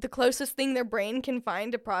 the closest thing their brain can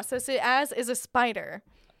find to process it as is a spider.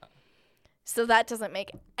 So that doesn't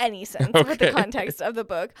make any sense with the context of the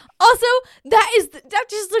book. Also, that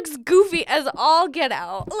just looks goofy as all get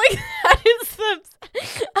out. Like, that is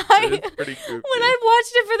it's pretty goofy. When I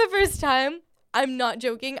watched it for the first time, I'm not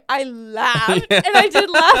joking, I laughed. Yeah. And I did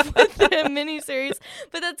laugh with the miniseries,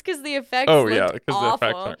 but that's because the effects looked awful. The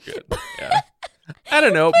effects aren't good. Yeah. I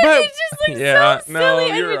don't know, but it just looks so silly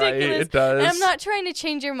and ridiculous. Right, it does. And I'm not trying to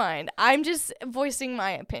change your mind. I'm just voicing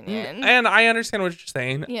my opinion. And I understand what you're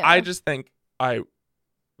saying. Yeah. I just think I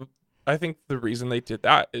think the reason they did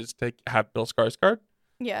that is to have Bill Skarsgård.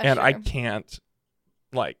 Yeah, and sure. I can't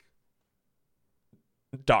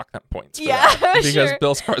dock them points for that because sure.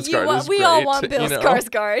 Bill Skarsgård is we great. all want Bill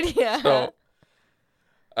Skarsgård. Yeah. So,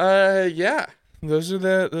 yeah. Those are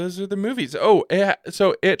the movies. Oh,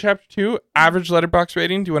 so It Chapter 2, average Letterboxd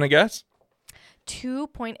rating. Do you want to guess?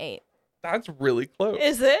 2.8. That's really close.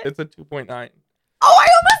 Is it? It's a 2.9. Oh, I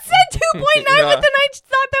almost said 2.9, but then I just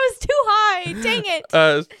thought that was too high. Dang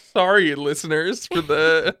it. Sorry, listeners, for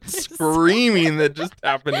the screaming that just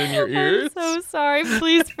happened in your ears. I'm so sorry.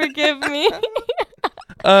 Please forgive me.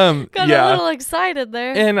 Got a little excited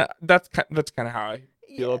there. And that's kind of how I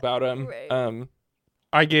feel about him.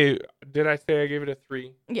 Right. Did I say I gave it a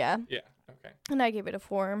 3? Yeah. Yeah. Okay. And I gave it a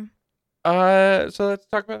 4. So let's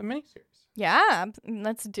talk about the miniseries. Yeah,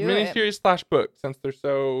 let's do it. Miniseries / book, since they're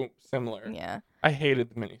so similar. Yeah. I hated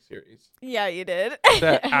the miniseries. Yeah, you did.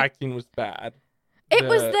 The acting was bad. It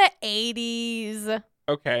was the 80s.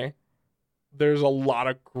 Okay. There's a lot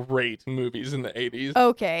of great movies in the 80s.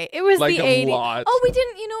 Okay. It was the 80s. Lot. Oh,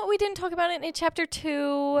 we didn't talk about it in Chapter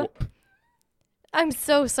 2. Whoop. I'm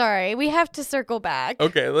so sorry. We have to circle back.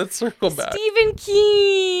 Okay, let's circle back. Stephen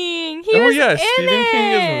King. Stephen King is in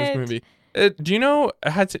this movie. Do you know,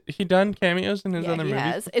 has he done cameos in his other movies?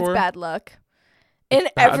 Has. Before? It's bad luck. In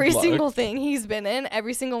every single thing he's been in,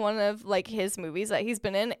 every single one of his movies that he's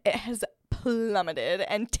been in, it has plummeted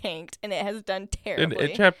and tanked, and it has done terribly.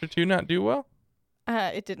 Did Chapter 2 not do well?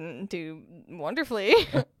 It didn't do wonderfully.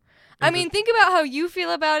 I mean, think about how you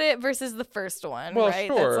feel about it versus the first one, right?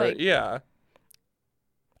 Sure, yeah.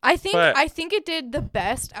 I think it did the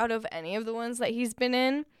best out of any of the ones that he's been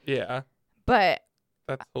in. Yeah. But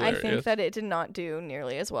that's hilarious. I think that it did not do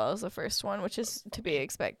nearly as well as the first one, which is to be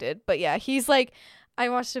expected. But yeah, he's I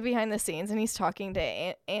watched it behind the scenes, and he's talking to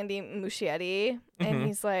Andy Muschietti, and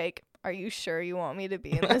he's like, "Are you sure you want me to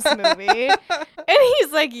be in this movie?" And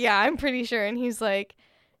he's like, "Yeah, I'm pretty sure." And he's like,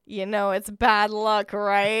 it's bad luck,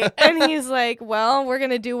 right? And he's like, "Well, we're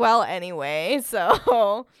gonna do well anyway."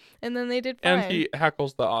 So, and then they did fine. And he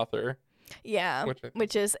heckles the author. Yeah,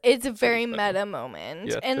 it's a very meta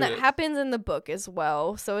moment. Yes, and that happens in the book as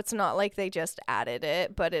well. So it's not like they just added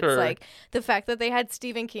it, but it's the fact that they had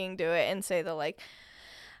Stephen King do it and say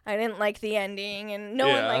I didn't like the ending, and no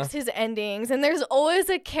one likes his endings. And there's always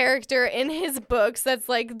a character in his books that's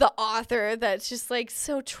the author that's just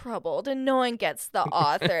so troubled, and no one gets the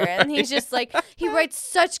author. And he's just he writes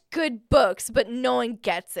such good books, but no one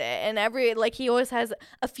gets it. And he always has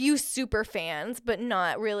a few super fans, but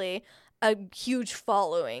not really a huge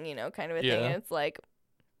following, kind of a thing. And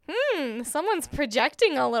it's someone's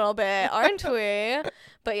projecting a little bit, aren't we?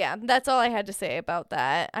 But yeah, that's all I had to say about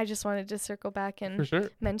that. I just wanted to circle back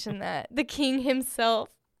and mention that. The king himself.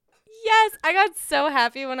 Yes, I got so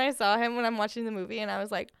happy when I saw him when I'm watching the movie, and I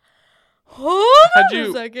was like, hold on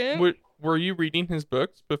a second. Were you reading his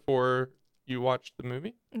books before you watched the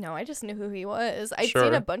movie? No, I just knew who he was. I'd Sure.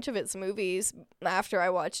 seen a bunch of its movies after I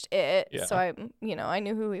watched it. Yeah. So I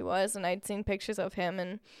knew who he was, and I'd seen pictures of him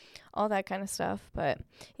and all that kind of stuff. But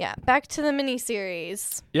yeah, back to the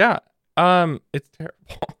miniseries. Yeah. It's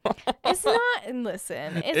terrible. It's not.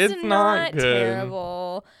 Listen, It's not not good.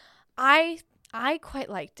 terrible. I quite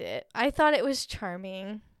liked it. I thought it was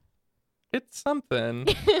charming. It's something.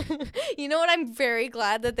 You know what? I'm very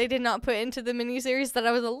glad that they did not put into the miniseries that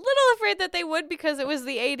I was a little afraid that they would, because it was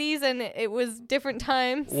the 80s and it was different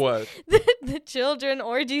times. What? The children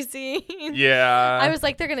orgy scene. Yeah. I was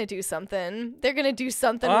like, they're gonna do something. They're gonna do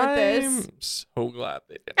something with this. I'm so glad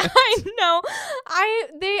they did. I know.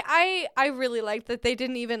 I really liked that they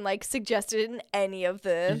didn't even like suggest it in any of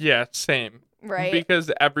the Yeah, same. right. Because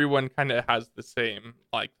everyone kind of has the same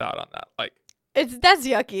like thought on that. Like That's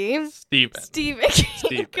yucky. Steven.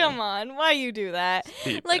 Steven. Come on, why you do that?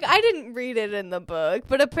 Steven. Like, I didn't read it in the book,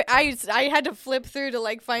 but I had to flip through to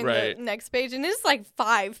like find Right. the next page, and it's like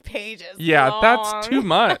 5 pages. Yeah, long. that's too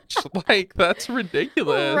much. Like, that's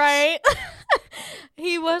ridiculous. Right?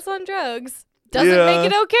 He was on drugs. Doesn't make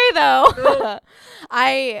it okay though.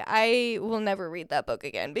 I will never read that book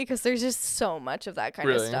again because there's just so much of that kind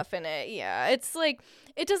of stuff in it. Yeah, it's like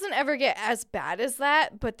it doesn't ever get as bad as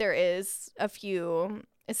that, but there is a few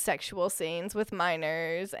sexual scenes with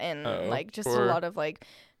minors and like just a lot of like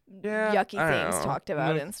yucky things talked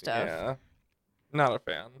about and stuff. Yeah. Not a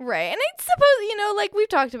fan. Right. And I suppose, like we've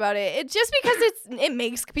talked about it. It just because it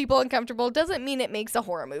makes people uncomfortable doesn't mean it makes a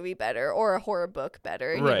horror movie better or a horror book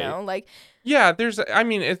better, you know? Like yeah,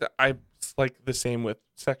 it's like the same with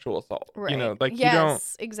sexual assault. Right. Like yes, you don't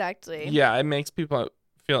exactly. Yeah, it makes people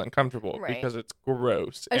feel uncomfortable because it's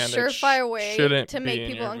gross. A and surefire way to make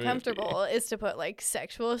be people uncomfortable is to put like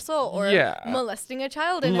sexual assault or molesting a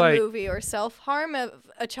child in like, a movie or self-harm of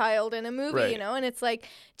a child in a movie, and it's like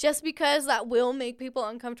just because that will make people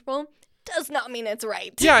uncomfortable does not mean it's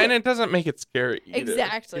right. Yeah, and it doesn't make it scary either,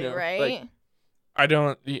 exactly, right? Like, I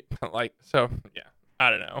don't like I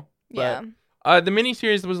don't know. Yeah. But, the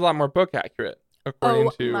miniseries was a lot more book accurate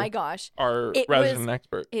according to my gosh. our resident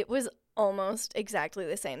expert. It was almost exactly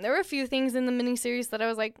the same. There were a few things in the miniseries that I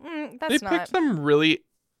was like, they picked some really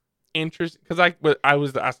interesting, because I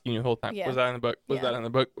was asking you the whole time, was that in the book? Was that in the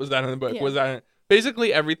book? Was that in the book? Was that in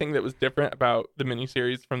basically everything that was different about the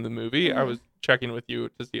miniseries from the movie? I was checking with you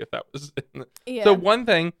to see if that was in the... So one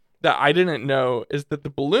thing that I didn't know is that the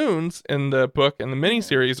balloons in the book and the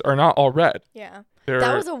miniseries are not all red. Yeah. They're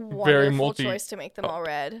that was a wonderful choice to make them all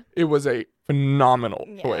red. It was a phenomenal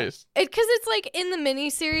choice. Because it's like in the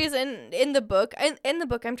miniseries and in the book,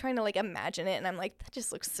 I'm trying to like imagine it, and I'm like, that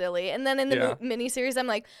just looks silly. And then in the miniseries, I'm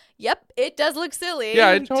like, yep, it does look silly.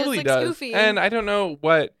 Yeah, it totally just does. Goofy. And I don't know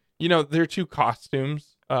what, there are two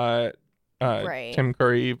costumes, right. Tim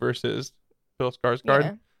Curry versus Bill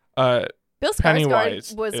Skarsgård. Yeah. Bill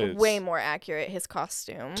Pennywise Skarsgård was way more accurate, his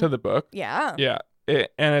costume. To the book. Yeah. Yeah.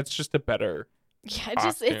 And it's just a better... Yeah,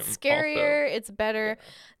 it's scarier. Also. It's better.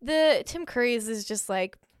 The Tim Curry's is just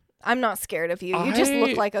like, I'm not scared of you. You just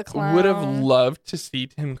look like a clown. I would have loved to see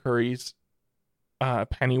Tim Curry's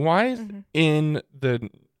Pennywise in the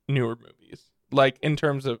newer movies. Like, in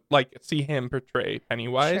terms of, like, see him portray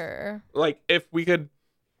Pennywise. Sure. Like, if we could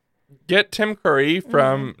get Tim Curry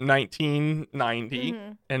from 1990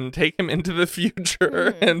 and take him into the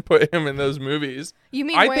future and put him in those movies. You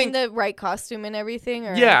mean wearing the right costume and everything?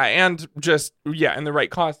 Or? Yeah, and just, in the right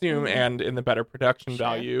costume and in the better production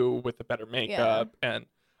value with the better makeup. Yeah. And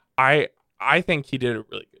I think he did a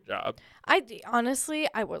really good job. Honestly,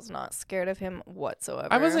 I was not scared of him whatsoever.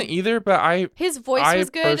 I wasn't either, but his voice was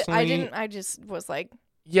good. I just was like...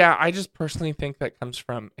 Yeah, I just personally think that comes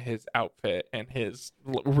from his outfit and his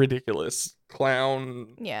ridiculous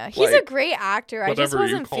clown. Yeah, he's a great actor. I just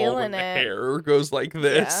wasn't feeling it. The hair goes like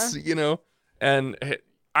this, And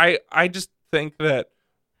I just think that,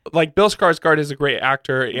 like, Bill Skarsgård is a great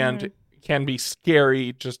actor and can be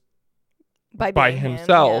scary just by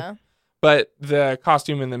himself. But the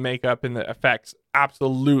costume and the makeup and the effects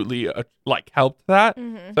absolutely helped that.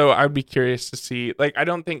 So I'd be curious to see. Like, I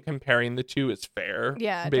don't think comparing the two is fair.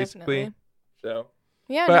 Yeah, basically. Definitely. So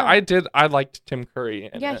yeah, but I liked Tim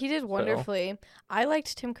Curry. He did wonderfully. So. I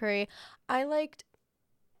liked Tim Curry. I liked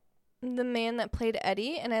the man that played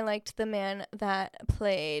Eddie, and I liked the man that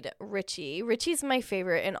played Richie. Richie's my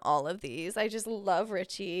favorite in all of these. I just love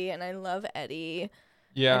Richie, and I love Eddie.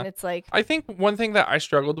 Yeah. And it's like, I think one thing that I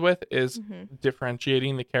struggled with is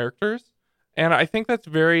differentiating the characters. And I think that's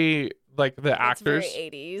very, like, the actors.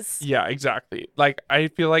 Very 80s. Yeah, exactly. Like, I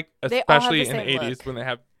feel like, especially in the 80s when they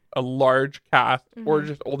have a large cast or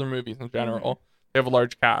just older movies in general, they have a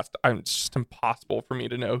large cast. It's just impossible for me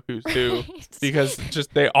to know who's who Right. because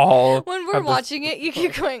just they all. When we're have this- watching it, you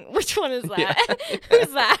keep going, which one is that? Yeah.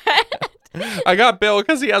 Who's that? I got Bill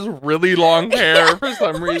because he has really long hair for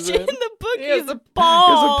some Which reason. in the book He has he's a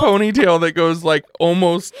bald. ponytail that goes like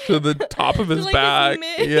almost to the top of his Like his back.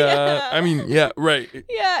 mid- Yeah. I mean, yeah, right.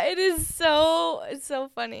 Yeah, it is so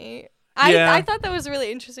funny. Yeah. I thought that was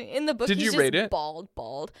really interesting. In the book, Did he's you just rate it?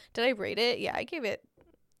 bald. Did I rate it? Yeah, I gave it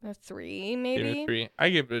a 3, maybe. Gave it a 3. I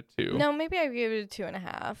gave it a 2. No, maybe I gave it a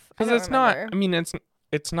 2.5. Because it's not. I mean,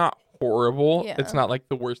 it's not horrible. Yeah. It's not like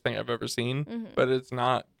the worst thing I've ever seen, Mhm. but it's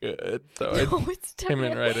not good. So No, it's I came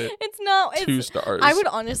in right at It's not. 2 stars. I would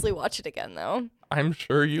honestly watch it again, though. I'm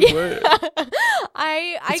sure you would.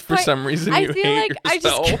 For some reason you feel hate like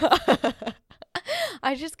yourself.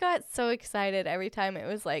 I just got so excited every time it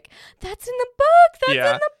was like, that's in the book. That's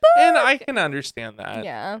Yeah. in the book. And I can understand that.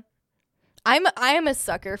 Yeah. I am a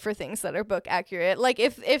sucker for things that are book accurate. Like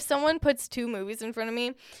if someone puts 2 movies in front of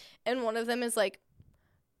me and one of them is like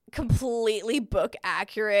completely book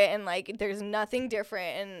accurate and like there's nothing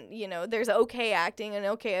different and there's okay acting and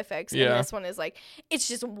okay effects, Yeah. and this one is like it's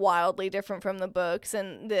just wildly different from the books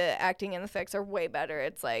and the acting and effects are way better,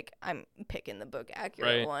 it's like I'm picking the book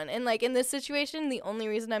accurate Right. one. And like in this situation, the only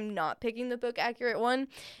reason I'm not picking the book accurate one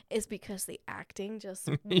is because the acting just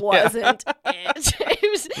wasn't it.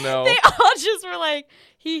 It was, No. they all just were like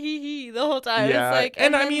he the whole time. Yeah. It's like,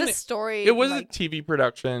 And I then mean, the story, It was like, a TV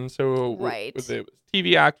production, so Right. it was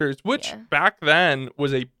TV actors, which Yeah. back then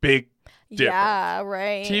was a big difference. yeah,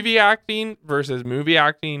 right. TV acting versus movie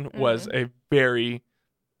acting was a very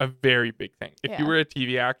big thing. If you Yeah. were a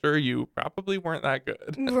TV actor, you probably weren't that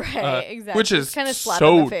good. Right, exactly. Which is kind of slap in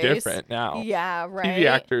so the face. different now. Yeah, right. TV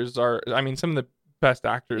actors are, I mean, some of the best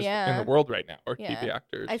actors in Yeah. the world right now are Yeah. TV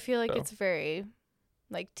actors. I feel like so. it's very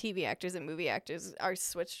like TV actors and movie actors are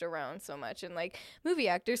switched around so much, and like movie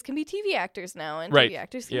actors can be TV actors now, and Right. TV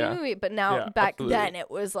actors can Yeah. be movie. But now Yeah, back absolutely. then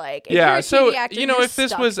it was like if Yeah, you're a so TV actor, you know, you're if this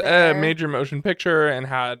stuck was there. a major motion picture and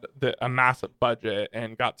had a massive budget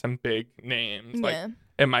and got some big names, like yeah,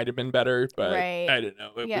 it might have been better, but Right. I don't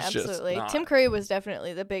know. It yeah, was absolutely. just not. Tim Curry was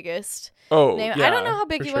definitely the biggest Oh, name. yeah, I don't know how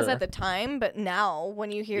big for he was sure. at the time, but now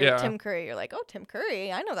when you hear Yeah. Tim Curry, you're like, oh, Tim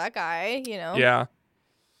Curry, I know that guy. Yeah.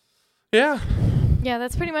 Yeah. Yeah,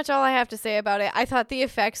 that's pretty much all I have to say about it. I thought the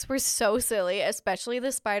effects were so silly, especially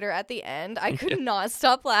the spider at the end. I could not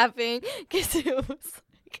stop laughing because it was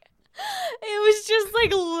just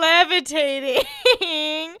like levitating.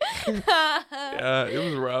 Yeah, it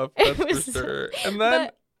was rough. It That's was- for sure. And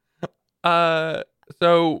then,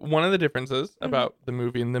 so one of the differences about the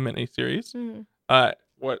movie and the miniseries, Mhm.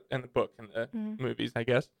 what in the book and the Mhm. movies, I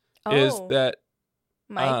guess, is Oh, that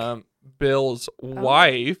Mike. Bill's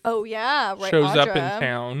wife Oh yeah, right. shows up in Audra.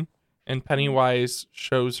 town, and Pennywise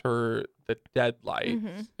shows her the dead lights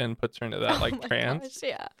Mhm. and puts her into that Oh like my trance. gosh,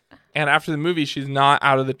 yeah. And after the movie, she's not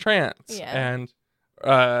out of the trance. Yeah. And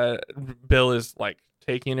Bill is like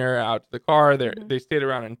taking her out to the car. Mhm. They stayed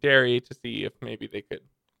around in Derry to see if maybe they could,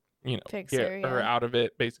 Fix get her, her yeah. out of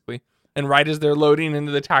it, basically. And right as they're loading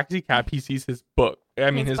into the taxi cab, he sees his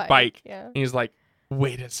his bike. Yeah. And he's like,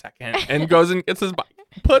 wait a second. And goes and gets his bike,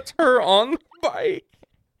 puts her on the bike,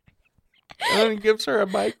 and then gives her a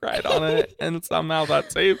bike ride on it. And somehow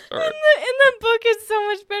that saves her. In the book, it's so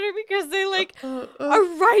much better because they like are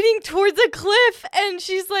riding towards a cliff, and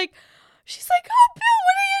she's like, "Oh, Bill,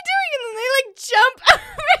 what are you doing?" And then they like jump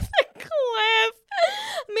over the cliff.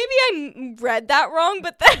 Maybe I read that wrong,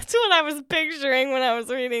 but that's what I was picturing when I was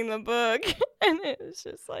reading the book. And it was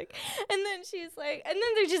just like, and then she's like, and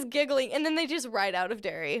then they're just giggling, and then they just ride out of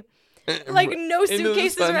Derry. Like no Into the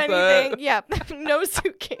suitcases or sunset. anything. Yeah, no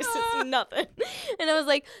suitcases, nothing. And I was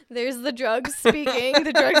like, "There's the drugs speaking.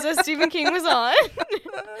 The drugs that Stephen King was on."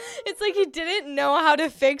 It's like he didn't know how to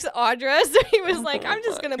fix Audra, so he was like, "I'm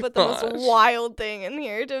just gonna put the most gosh. wild thing in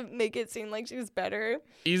here to make it seem like she's better."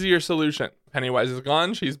 Easier solution. Pennywise is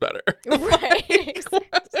gone. She's better. Right.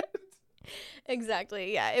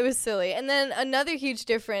 Exactly. Yeah, it was silly. And then another huge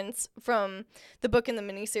difference from the book and the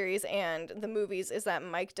miniseries and the movies is that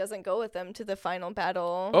Mike doesn't go with them to the final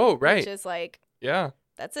battle. Oh, right. Which is like, Yeah.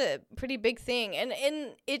 that's a pretty big thing. And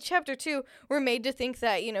in It Chapter 2, we're made to think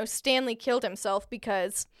that, Stanley killed himself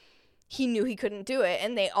because he knew he couldn't do it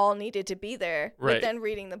and they all needed to be there. Right. But then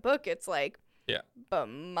reading the book, it's like, Yeah. but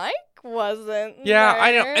Mike wasn't Yeah, there.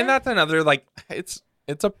 I know. And that's another, like, it's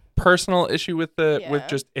a personal issue with with Yeah.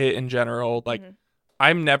 just it in general. Like, Mhm.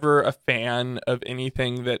 I'm never a fan of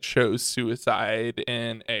anything that shows suicide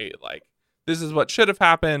in a, like, this is what should have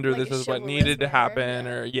happened or Like this a is what chivalrous needed to manner, happen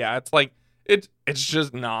yeah. or, yeah, it's like, it's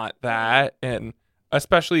just not that. And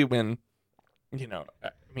especially when, I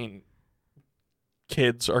mean,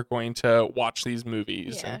 kids are going to watch these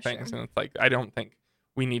movies and things. Sure. And it's like, I don't think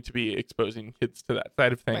we need to be exposing kids to that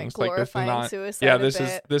side of things. Like Like, this is not,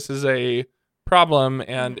 suicide this is a problem,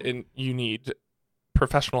 and you need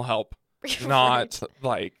professional help, not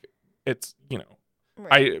like it's,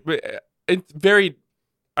 Right. it's very,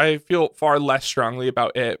 I feel far less strongly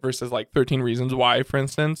about it versus like 13 Reasons Why, for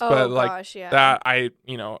instance. But like that, I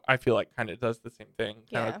feel like kind of does the same thing,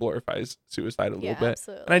 kind of glorifies suicide a little bit.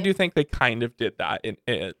 Absolutely. And I do think they kind of did that in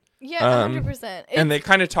it. Yeah, 100%. And they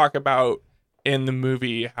kind of talk about in the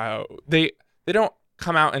movie how they don't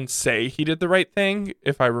come out and say he did the right thing,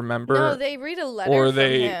 if I remember. No, they read a letter from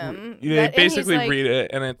him. They basically read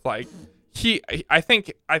it, and it's like, I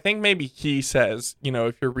think maybe he says,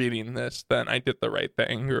 if you're reading this, then I did the right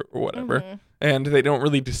thing or whatever. Mm-hmm. And they don't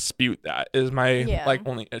really dispute that is my like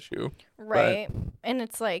only issue. Right. And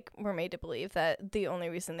it's like we're made to believe that the only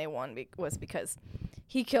reason they won was because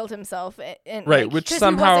he killed himself. And right, like, which 'cause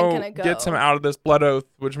somehow gets him out of this blood oath,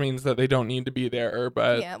 which means that they don't need to be there.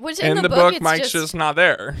 But which in the book Mike's just not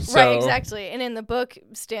there. So. Right, exactly. And in the book,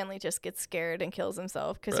 Stanley just gets scared and kills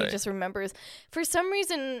himself because he just remembers. For some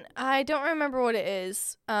reason, I don't remember what it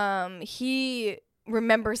is. He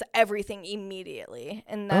remembers everything immediately,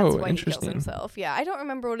 and that's why he kills himself. Yeah, I don't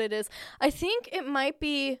remember what it is. I think it might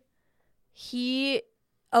be he's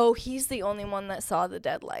the only one that saw the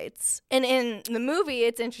deadlights. And in the movie,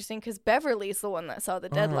 it's interesting because Beverly's the one that saw the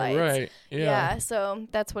deadlights. Right. Yeah. So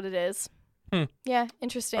that's what it is. Yeah,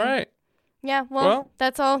 interesting. All right. Yeah, well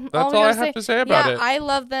that's all. That's all I have to say about it. I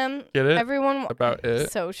love them. Get it? Everyone about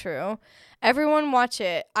it. So true. Everyone watch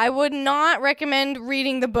it. I would not recommend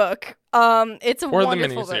reading the book. It's a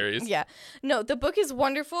wonderful the miniseries. book. Yeah. No, the book is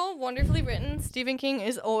wonderful, wonderfully written. Stephen King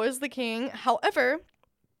is always the king. However,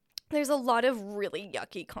 there's a lot of really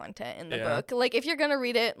yucky content in the book. Like, if you're going to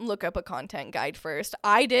read it, look up a content guide first.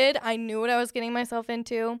 I did. I knew what I was getting myself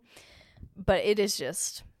into. But it is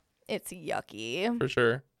just, it's yucky. For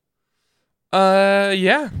sure.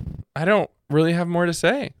 Yeah. I don't really have more to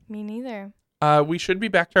say. Me neither. We should be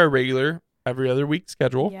back to our regular every other week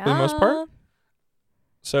schedule for the most part.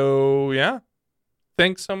 So, yeah.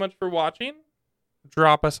 Thanks so much for watching.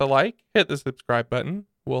 Drop us a like. Hit the subscribe button.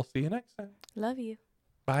 We'll see you next time. Love you.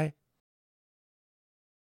 Bye.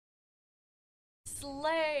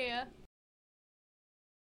 Slay.